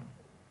القيامة.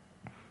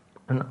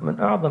 من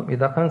أعظم،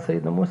 إذا كان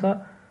سيدنا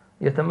موسى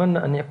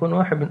يتمنى أن يكون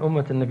واحد من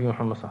أمة النبي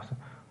محمد صلى الله عليه وسلم،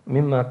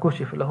 مما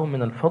كشف له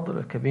من الفضل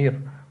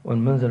الكبير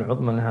والمنزل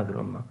العظمى لهذه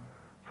الأمة.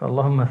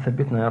 فاللهم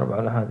ثبتنا يا رب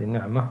على هذه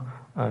النعمة،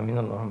 آمين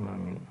اللهم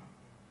آمين.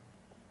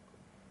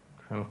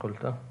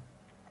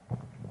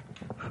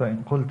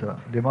 فإن قلت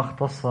لما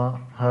اختص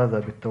هذا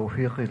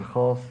بالتوفيق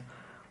الخاص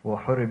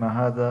وحرم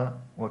هذا،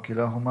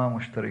 وكلاهما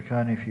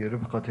مشتركان في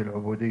ربقة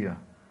العبودية،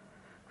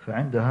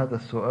 فعند هذا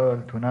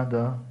السؤال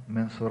تنادى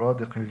من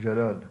سرادق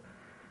الجلال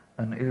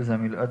أن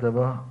إلزم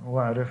الأدب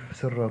واعرف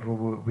سر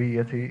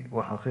الربوبية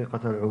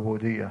وحقيقة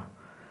العبودية،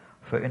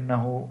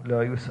 فإنه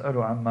لا يسأل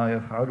عما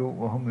يفعل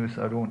وهم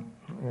يسألون.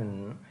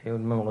 يعني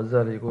الإمام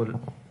الغزالي يقول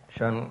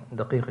شان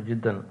دقيق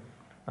جدا،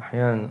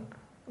 أحيانا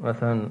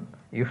مثلا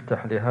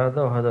يفتح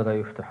لهذا وهذا لا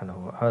يفتح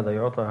له، هذا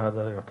يعطى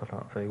هذا لا يعطى له،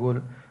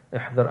 فيقول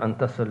احذر أن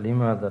تسأل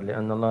لماذا،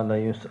 لأن الله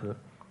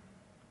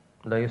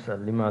لا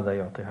يسأل لماذا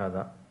يعطي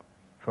هذا.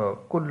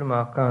 فكل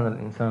ما كان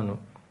الإنسان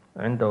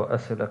عنده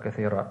أسئلة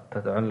كثيرة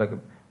تتعلق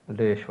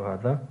ليش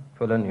وهذا،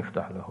 فلن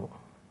يفتح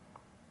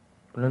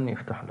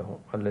له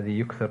الذي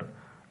يكثر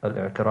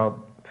الاعتراض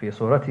في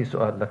صورته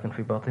سؤال لكن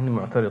في باطنه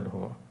معترض.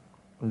 هو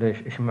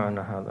ليش، إيش معنى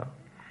هذا،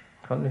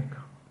 خليك،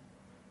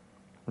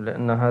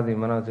 لأن هذه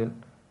منازل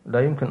لا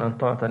يمكن أن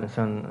تعطى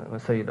الإنسان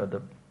سيء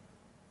أدب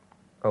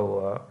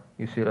أو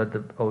يسيء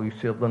أدب أو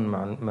يسيء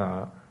ظن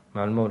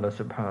مع المولى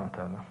سبحانه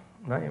وتعالى،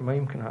 ما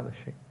يمكن هذا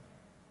الشيء.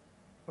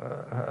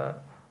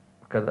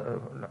 كذا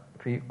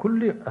في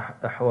كل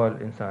أحوال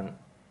الإنسان،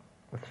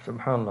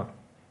 سبحان الله.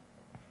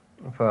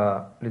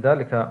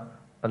 فلذلك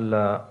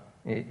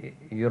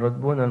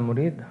يردون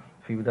المريد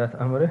في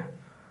بداية أمره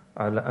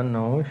على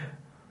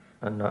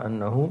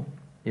أنه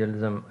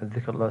يلزم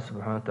ذكر الله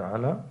سبحانه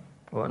وتعالى،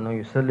 وأنه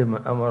يسلم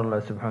أمر الله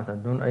سبحانه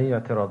وتعالى دون أي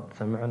اعتراض،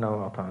 سمعنا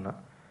وأطعنا.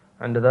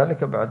 عند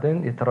ذلك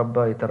بعدين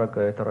يترقى.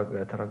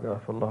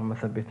 فاللهم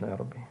ثبتنا يا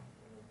ربي.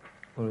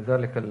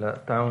 ولذلك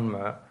التعامل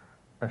مع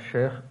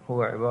الشيخ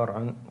هو عبارة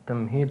عن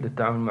تمهيد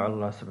للتعامل مع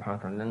الله سبحانه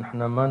وتعالى، لأن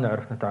احنا ما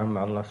نعرف نتعامل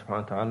مع الله سبحانه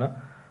وتعالى.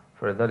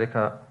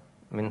 فلذلك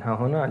منها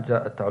هنا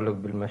جاء التعلق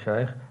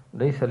بالمشايخ،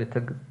 ليس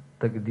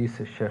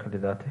لتقديس الشيخ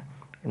لذاته،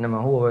 إنما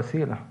هو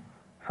وسيلة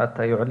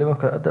حتى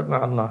يعلمك الأدب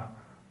مع الله.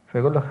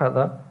 فيقول لك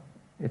هذا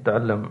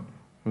يتعلم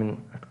من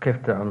كيف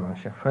تتعامل مع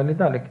الشيخ.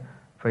 فلذلك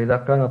فإذا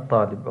كان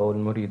الطالب أو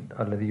المريد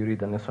الذي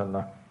يريد أن يصل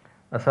الله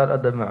أسأل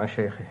أدب مع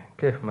شيخه،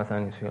 كيف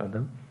مثلا يصير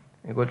أدب؟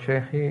 يقول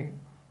شيخي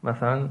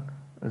مثلا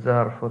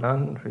زار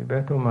فلان في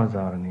بيته وما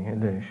زارني،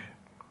 ليش؟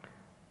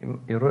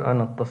 يرد،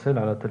 أنا أتصل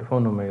على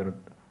التلفون وما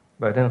يرد.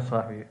 بعدين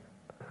صاحبي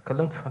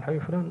كلمت في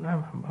الحبيب فلان،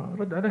 نعم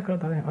رد عليك،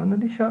 أنا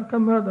ليش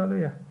كم رد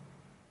عليه؟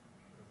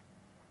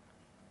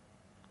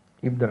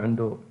 يبدأ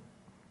عنده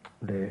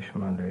ليش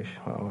ما ليش،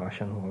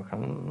 عشان هو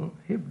كان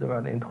يبدأ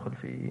بعدين يدخل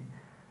في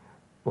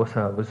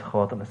وساوس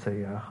خواطر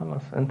السيئة.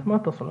 خلاص أنت ما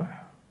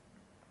تصلح،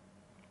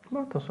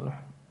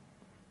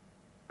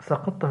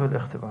 سقطت في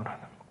الاختبار.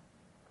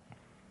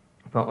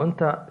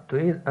 فأنت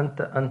تريد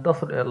أن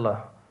تصل إلى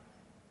الله.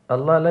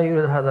 الله لا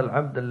يريد هذا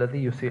العبد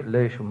الذي يسيء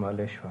ليش وما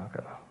ليش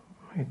وهكذا.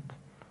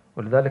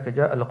 ولذلك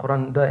جاء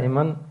القرآن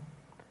دائما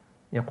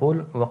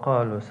يقول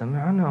وقالوا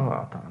سمعنا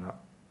وأطعنا.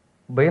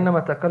 بينما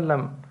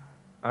تكلم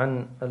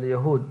عن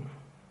اليهود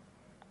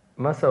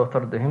ما سوى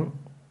طردهم،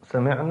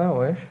 سمعنا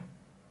وإيش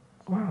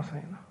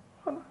وعصينا.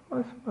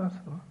 خلاص ما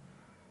سوى.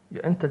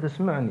 أنت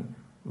تسمعني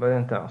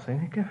بعدين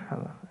تعصيني، كيف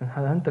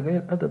هذا أنت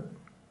قليل أدب،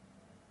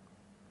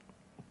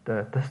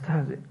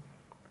 تستهزئ.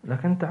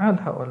 لكن تعال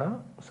هؤلاء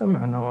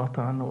سمعنا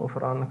وأطعنا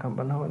وغفرانك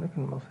ربنا ولك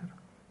المصير.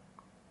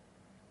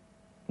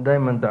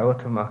 دائما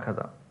دعوتهم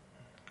هكذا.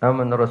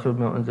 آمن الرسول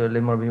بما أنزل إليه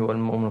من ربه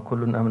والمؤمن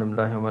كل آمن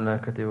بالله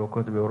وملائكته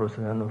وكتبه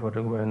ورسله لا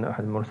نفرق بين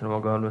أحد من رسله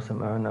وقالوا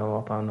سمعنا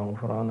وأطعنا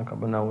وغفرانك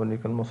ربنا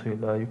ولك المصير.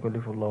 لا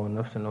يكلف الله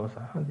نفسا إلا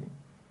وسعها.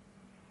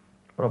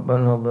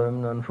 ربنا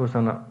ظلمنا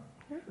أنفسنا،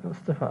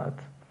 استفاءت.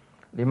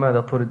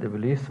 لماذا طرد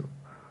إبليس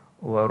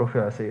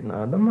ورفع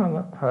سيدنا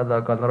آدم؟ هذا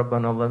قال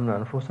ربنا ظلمنا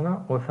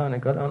أنفسنا، والثاني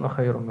قال أنا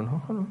خير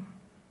منه.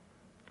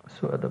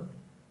 سوء أدب.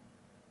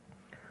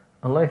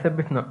 الله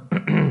يثبتنا.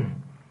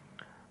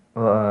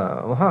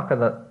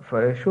 وهكذا.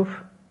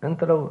 فيشوف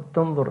أنت لو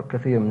تنظر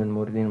كثير من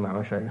الموردين مع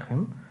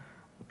مشايخهم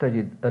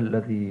تجد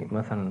الذي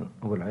مثلا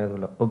والعياذ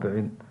بالله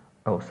أبعد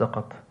أو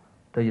سقط،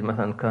 تجد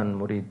مثلا كان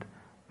مريد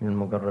من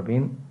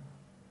المقربين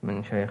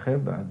من شيخه،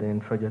 بعدين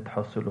فجأة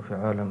تحصله في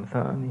عالم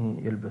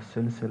ثاني، يلبس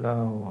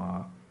سلسلة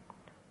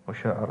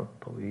وشعر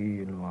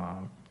طويل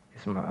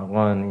ويسمع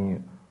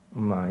أغاني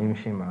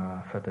يمشي مع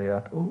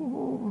فتيات.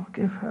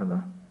 كيف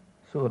هذا؟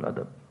 سوء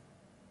الأدب.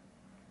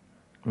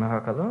 ما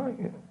هكذا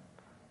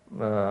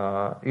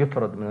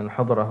يطرد من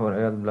الحضرة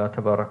والعياذ بالله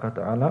تبارك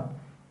وتعالى.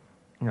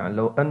 يعني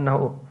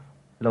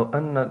لو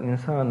أن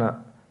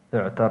الإنسان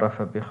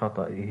اعترف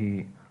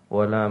بخطئه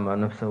ولام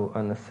نفسه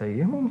أن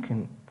السيء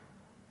ممكن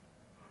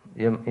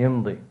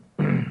يمضي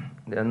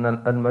لأن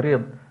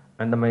المريض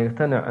عندما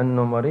يقتنع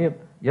أنه مريض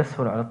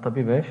يسهل على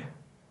الطبيب إيش؟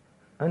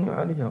 أن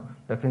يعالجه.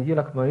 لكن يجي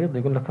لك مريض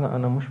يقول لك لا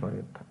أنا مش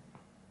مريض،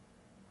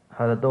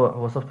 هذا الدواء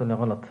وصفت لي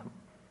غلط،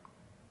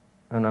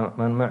 أنا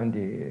ما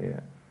عندي.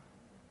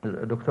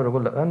 الدكتور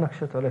يقول لك أنا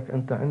كشفت عليك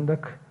أنت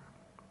عندك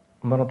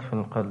مرض في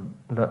القلب،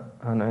 لا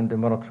أنا عندي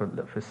مرض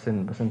في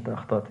السن، بس أنت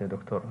أخطأت يا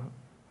دكتور.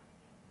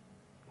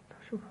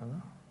 شوف هذا،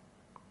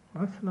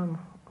 مع السلامة،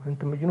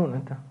 أنت مجنون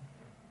أنت.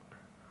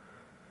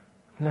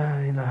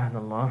 لا إله إلا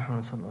الله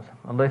محمد صلى الله عليه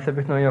وسلم. الله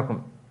يثبتنا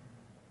وإياكم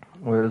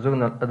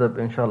ويرزقنا الأدب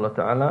إن شاء الله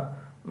تعالى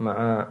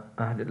مع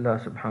أهل الله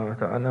سبحانه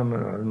وتعالى من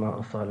العلماء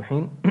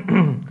الصالحين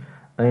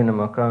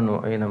أينما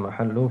كانوا أينما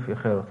حلوا في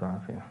خير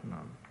وعافية.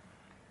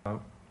 نعم.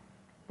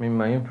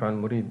 مما ينفع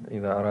المريد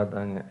إذا أراد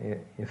أن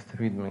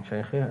يستفيد من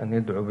شيخه أن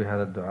يدعو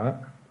بهذا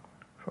الدعاء،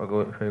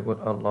 فيقول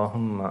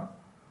اللهم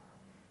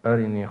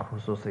أرني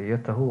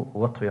خصوصيته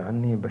واطوي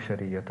عني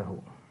بشريته.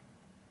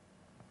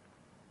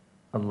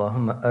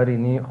 اللهم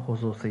أرني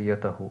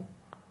خصوصيته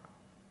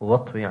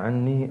واطوي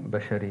عني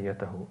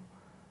بشريته.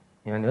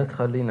 يعني لا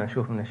تخليني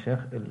أشوف من الشيخ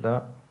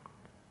إلا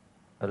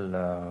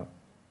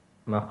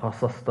ما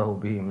خصصته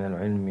به من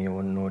العلم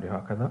والنور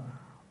هكذا،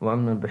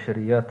 وأما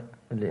البشريات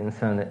اللي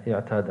الإنسان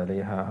يعتاد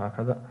عليها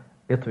هكذا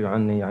اطوي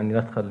عني، يعني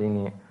لا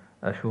تخليني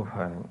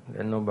أشوفها. يعني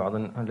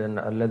لأن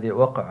الذي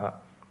وقع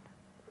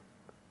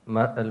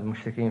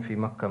المشركين في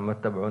مكة ما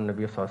اتبعوا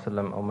النبي صلى الله عليه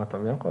وسلم أو ما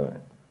تبعوا، قالوا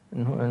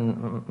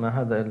إنه ما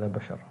هذا إلا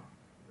بشر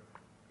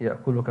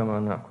يأكل كما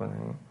نأكل.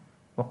 يعني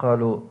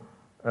وقالوا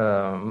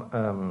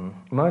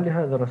ما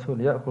لهذا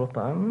الرسول يأكل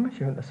الطعام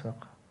ماشي في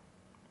الأسواق.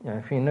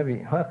 يعني في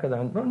نبي هكذا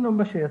عندهم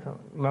بشريته،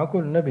 مع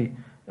كل نبي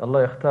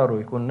الله يختاره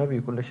يكون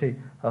نبي كل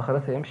شيء،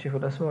 آخرته يمشي في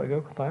الأسواق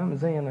يأكل طعام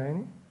زينا،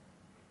 يعني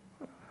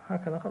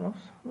هكذا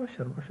خلاص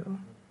بشر.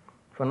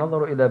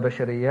 فنظروا إلى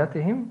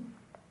بشرياتهم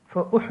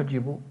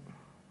فأحجبوا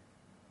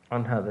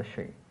عن هذا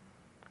الشيء.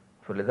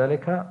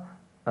 فلذلك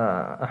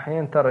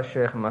أحيانا ترى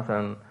الشيخ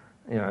مثلا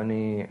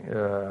يعني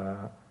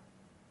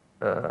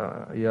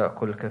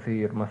يأكل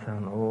كثير مثلا،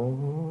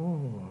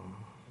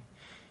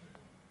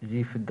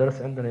 يجي في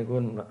الدرس عندنا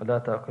يقول لا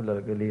تأكل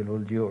القليل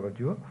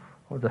والجوع،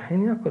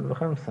 ودحين يأكل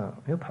ب5،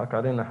 يضحك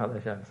علينا هذا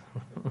جالس.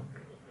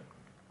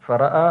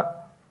 فرأى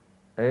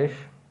إيش؟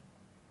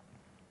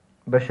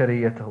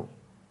 بشريته،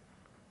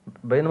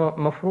 بينما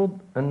مفروض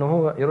أنه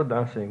هو يرد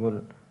عن شيء،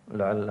 يقول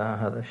لعل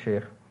هذا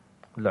الشيخ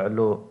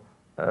لعله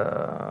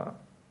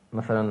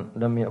مثلا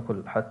لم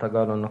يأكل، حتى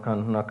قالوا أنه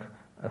كان هناك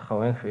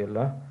أخوين في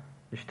الله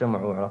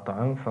اجتمعوا على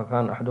طعام،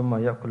 فكان أحدهما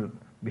يأكل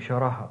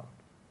بشراهة،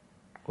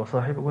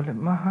 وصاحبه يقول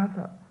ما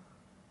هذا؟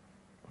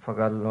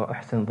 فقال له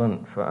أحسن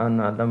ظن،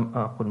 فأنا لم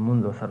أكل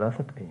منذ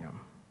 3 أيام.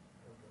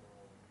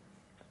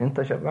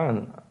 أنت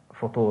شبعان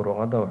فطور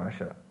وغدا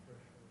وعشاء،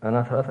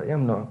 أنا 3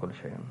 أيام لم أكل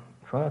شيئا،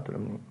 فلا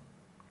تلمني.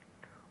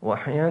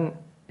 وأحيانا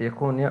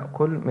يكون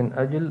يأكل من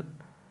أجل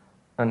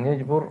أن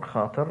يجبر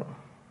خاطر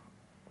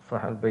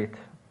صاحب البيت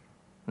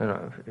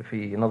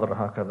في نظرة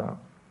هكذا.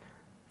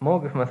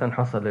 موقف مثلا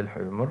حصل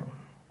للحبيب،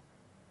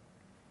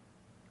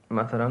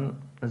 مثلا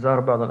زار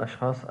بعض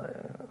الأشخاص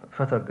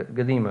فترة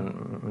قديما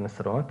من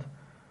السنوات،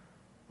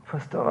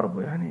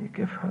 فاستغربوا يعني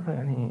كيف هذا،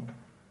 يعني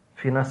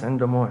في ناس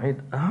عنده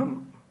مواعيد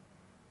أهم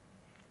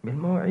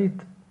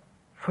بالمواعيد،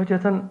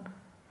 فجأة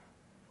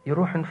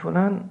يروح عند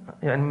فلان،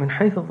 يعني من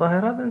حيث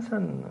الظاهر هذا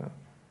إنسان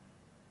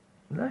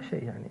لا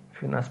شيء، يعني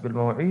في ناس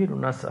بالمواعيد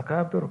وناس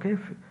أكابر،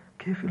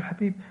 وكيف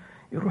الحبيب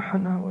يروح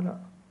عن هؤلاء؟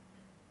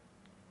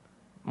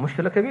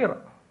 مشكلة كبيرة.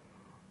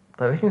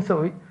 طيب إيش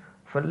نسوي؟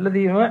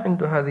 فالذي ما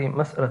عنده هذه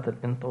مسألة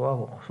الانطواء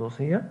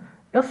والخصوصية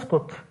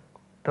يسقط،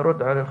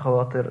 ترد على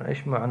الخواطر،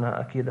 إيش معنى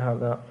أكيد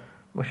هذا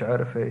مش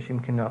عارف إيش،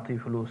 يمكن نعطيه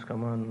فلوس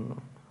كمان،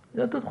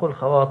 لا تدخل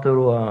خواطر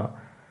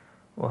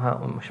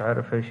ومش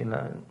عارف إيش.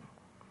 لا.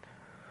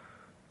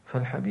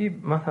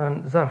 فالحبيب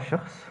مثلا زار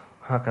شخص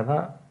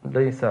هكذا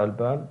ليس على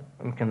البال،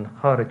 يمكن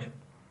خارج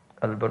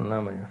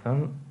البرنامج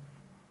مثلا،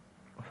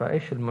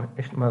 فإيش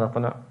ماذا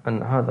طلع؟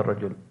 أن هذا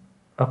الرجل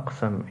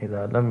أقسم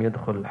إذا لم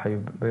يدخل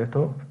الحبيب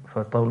بيته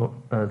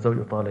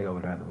زوجه طالق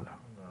والعياذ بالله.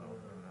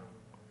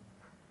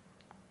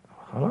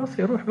 خلاص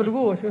يروح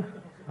بالقوة. شوف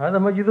هذا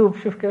مجذوب،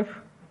 شوف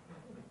كيف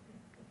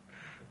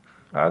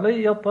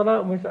علي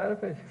الطلاق مش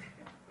عارف إيش،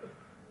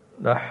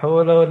 لا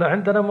حول ولا،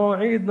 عندنا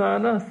مواعيد مع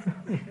ناس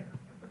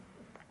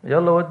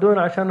يلا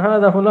ودونا عشان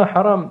هذا فلا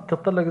حرام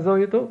تطلق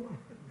زوجته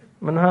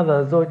من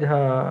هذا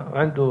زوجها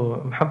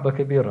عنده محبة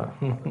كبيرة.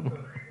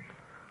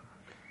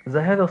 زي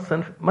هذا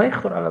الصنف ما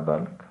يخطر على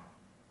بالك،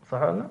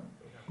 صح ولا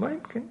ما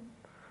يمكن.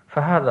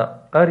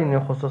 فهذا أرني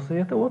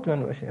خصوصيته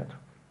واطمئن بأشياءته،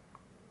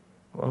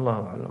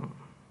 والله أعلم.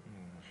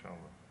 ما شاء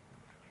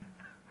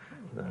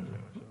الله.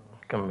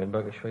 كمل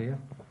باقي شوية.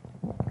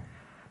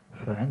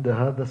 فعند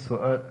هذا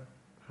السؤال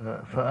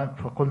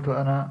فقلت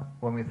أنا: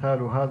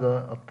 ومثال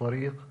هذا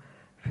الطريق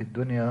في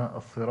الدنيا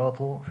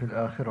الصراط في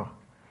الآخرة،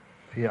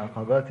 في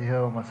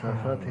عقباتها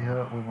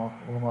ومسافاتها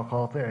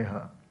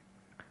ومقاطعها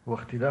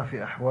واختلاف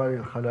أحوال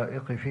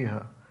الخلائق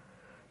فيها،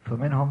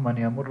 فمنهم من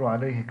يمر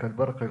عليه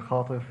كالبرق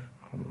الخاطف،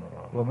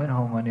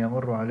 ومنهم من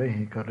يمر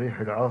عليه كالريح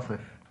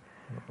العاصف،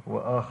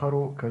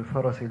 وآخر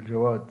كالفرس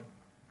الجواد،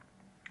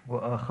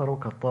 وآخر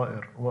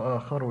كالطائر،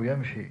 وآخر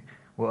يمشي،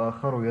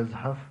 وآخر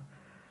يزحف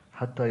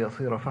حتى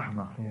يصير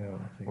فحمة،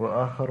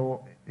 وآخر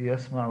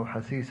يسمع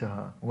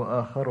حسيسها،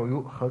 وآخر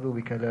يؤخذ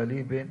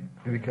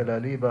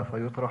بكلاليب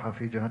فيطرح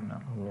في جهنم.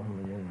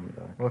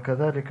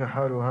 وكذلك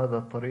حال هذا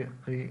الطريق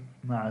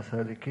مع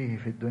سالكيه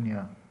في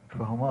الدنيا،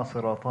 فهما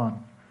صراطان: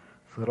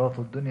 صراط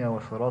الدنيا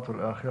وصراط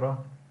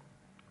الآخرة.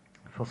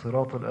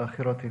 فصراط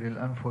الآخرة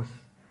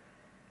للأنفس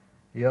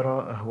يرى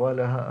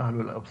أهوالها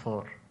أهل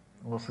الأبصار،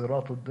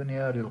 وصراط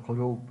الدنيا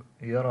للقلوب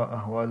يرى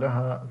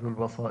أهوالها ذو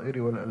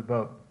البصائر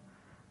والألباب.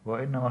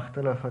 وإنما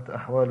اختلفت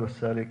أحوال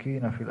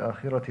السالكين في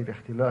الآخرة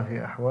لاختلاف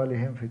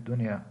أحوالهم في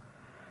الدنيا،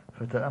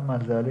 فتأمل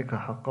ذلك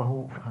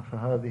حقه،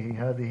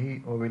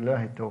 فهذه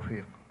وبالله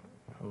التوفيق.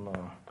 الله.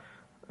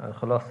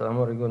 خلاص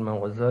الأمر يقول من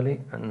غزالي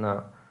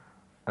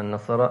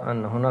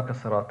أن هناك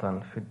صراطان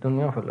في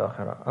الدنيا وفي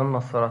الآخرة. أما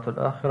الصراط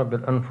الآخرة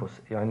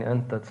بالأنفس، يعني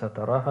أنت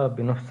ستراها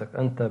بنفسك،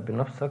 أنت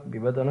بنفسك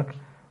ببدنك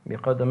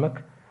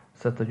بقدمك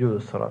ستجوز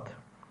الصراط.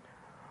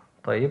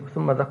 طيب،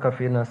 ثم ذكر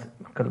في ناس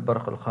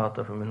كالبرق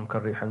الخاطف ومنهم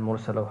كالريح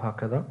المرسلة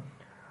وهكذا.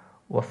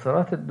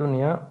 والصراط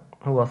الدنيا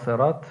هو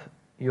صراط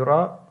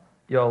يرى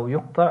أو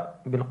يقطع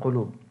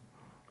بالقلوب،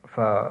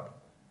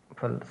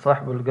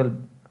 فصاحب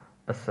القلب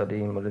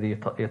السليم والذي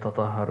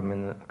يتطهر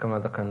من، كما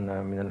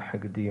ذكرنا، من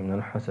الحقد، من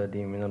الحسد،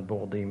 من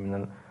البغض،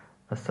 من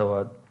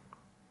السواد،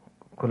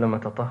 كلما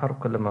تطهر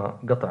كلما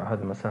قطع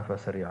هذه المسافة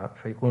سريعة.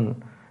 فيكون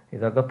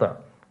إذا قطع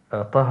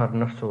طهر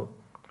نفسه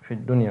في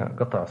الدنيا،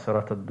 قطع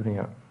صراط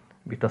الدنيا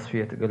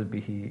بتصفية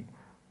قلبه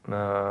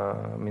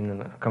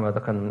من، كما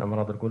ذكرنا، من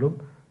أمراض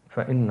القلوب،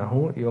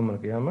 فإنه يوم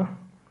القيامة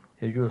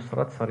يجوز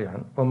الصراط سريعا.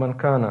 ومن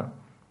كان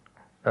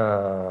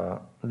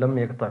لم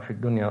يقطع في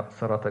الدنيا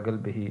صراط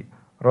قلبه،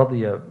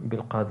 رضي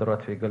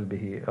بالقادرات في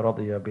قلبه،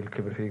 رضي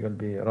بالكبر في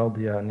قلبه،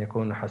 رضي أن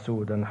يكون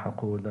حسودا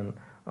حقودا،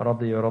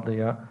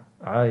 رضي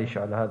عايش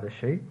على هذا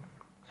الشيء،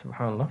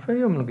 سبحان الله، في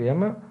يوم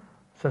القيامة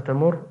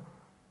ستمر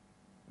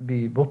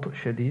ببطء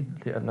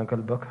شديد، لأن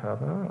قلبك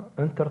هذا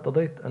أنت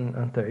ارتضيت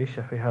أن تعيش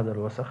في هذا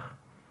الوسخ.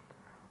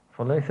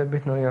 فالله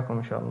يثبتنا وإياكم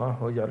إن شاء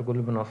الله، ويجعل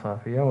قلوبنا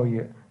صافية،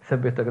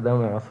 ويثبت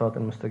أقدامنا على الصراط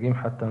المستقيم،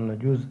 حتى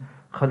نجوز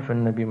خلف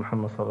النبي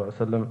محمد صلى الله عليه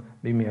وسلم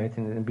بمئة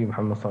النبي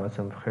محمد صلى الله عليه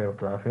وسلم في خير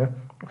والعافية.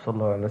 وصلى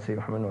الله على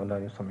سيدنا محمد وعلى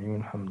آله وصحبه،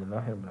 الحمد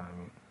لله رب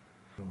العالمين.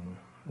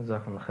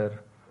 جزاكم الله خير.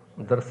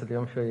 الدرس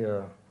اليوم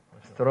شيء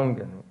سترونج،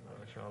 يعني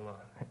ما شاء الله،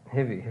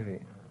 هيفي.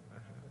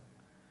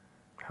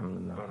 الحمد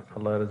لله،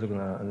 الله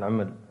يرزقنا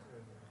العمل.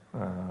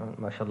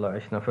 ما شاء الله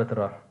عشنا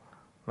فترة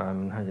مع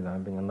منهاج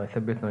العابدين، الله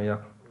يثبتنا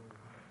وإياكم.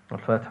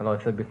 الفاتحة. الله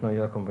يثبتنا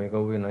وإياكم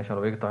ويقوينا إن شاء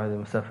الله، ويقطع هذه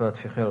المسافات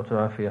في خير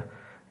وعافية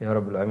يا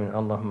رب العالمين.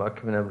 اللهم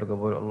أكرمنا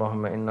بالقبول.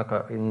 اللهم إنك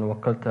إن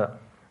وكلت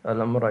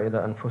الأمر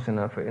إلى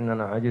أنفسنا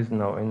فإننا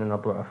عجزنا، وإننا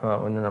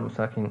ضعفاء، وإننا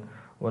مساكين،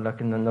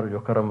 ولكننا نرجو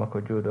كرمك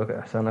وجودك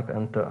وإحسانك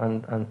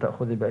أن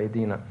تأخذ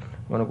بأيدينا،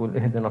 ونقول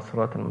اهدنا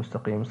الصراط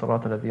المستقيم،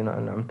 صراط الذين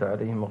أنعمت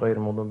عليهم غير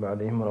المغضوب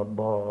عليهم ولا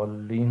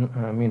الضالين،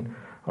 آمين.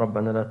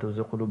 ربنا لا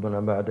تزغ قلوبنا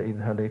بعد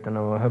إذ هديتنا،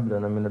 وهب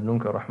لنا من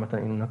لدنك رحمة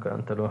إنك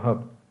أنت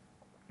الوهاب.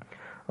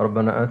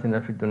 ربنا آتنا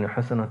في الدنيا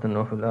حسنة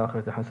وفي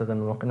الآخرة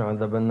حسنة وقنا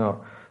عذاب النار.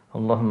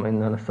 اللهم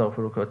إنا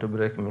نستغفرك ونتوب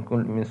إليك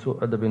من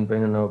سوء أدب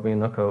بيننا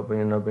وبينك،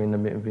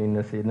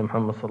 وبين سيدنا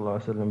محمد صلى الله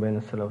عليه وسلم، بين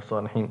السلف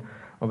الصالحين،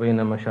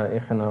 وبين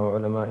مشايخنا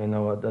وعلمائنا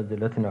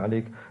وأدلتنا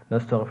عليك.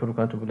 نستغفرك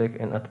ونتوب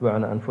إليك إن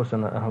أتبعنا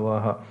أنفسنا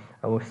أهواها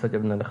أو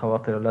استجبنا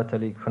لخواطر لا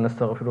تليك،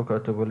 فنستغفرك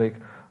ونتوب إليك.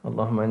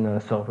 اللهم إنا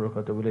نستغفرك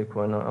ونتوب إليك،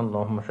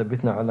 اللهم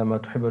ثبتنا على ما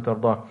تحب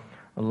وترضاه.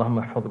 اللهم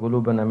احفظ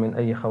قلوبنا من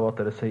أي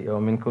خواطر سيئة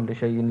ومن كل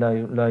شيء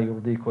لا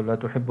يرضيك ولا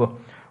تحبه،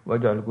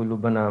 واجعل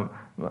قلوبنا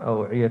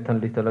أوعية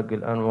لتلقي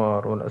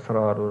الأنوار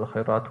والأسرار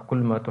والخيرات، وكل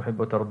ما تحب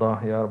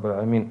وترضاه يا رب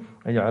العالمين.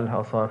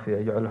 اجعلها صافية،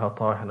 اجعلها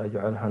طاهرة،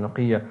 اجعلها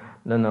نقية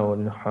لنا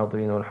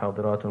وللحاضرين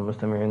والحاضرات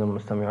والمستمعين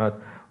والمستمعات،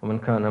 ومن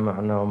كان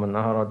معنا ومن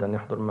أراد أن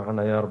يحضر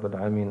معنا يا رب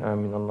العالمين،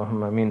 آمين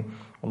اللهم آمين.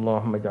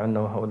 اللهم اجعلنا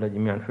وهؤلاء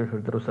جميعا في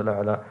الدرس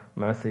الأعلى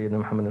مع سيدنا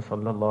محمد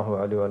صلى الله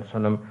عليه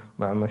وسلم،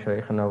 مع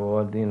مشايخنا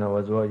ووالدينا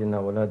وأزواجنا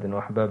وأولادنا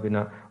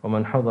وأحبابنا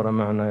ومن حضر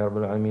معنا يا رب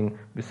العالمين،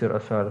 بسر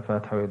أسرار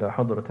الفاتحة وإلى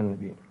حضرة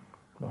النبي.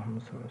 اللهم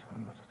صل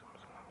وسلم.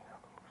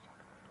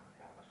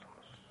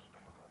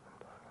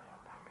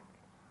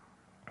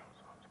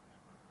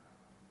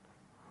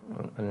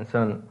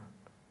 الإنسان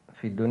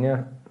في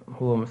الدنيا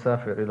هو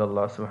مسافر إلى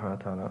الله سبحانه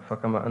وتعالى،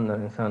 فكما أن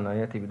الإنسان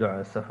يأتي بدعاء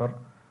السفر،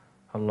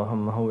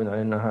 اللهم هون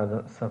علينا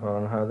هذا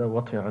سفرنا هذا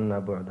واطفي عنا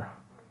بعده،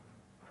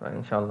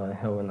 فإن شاء الله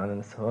يهون علينا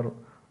السفر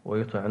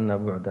ويطع عنا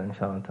بعدا إن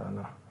شاء الله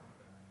تعالى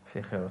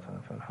في خير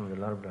وسلام. فالحمد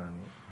لله رب العالمين.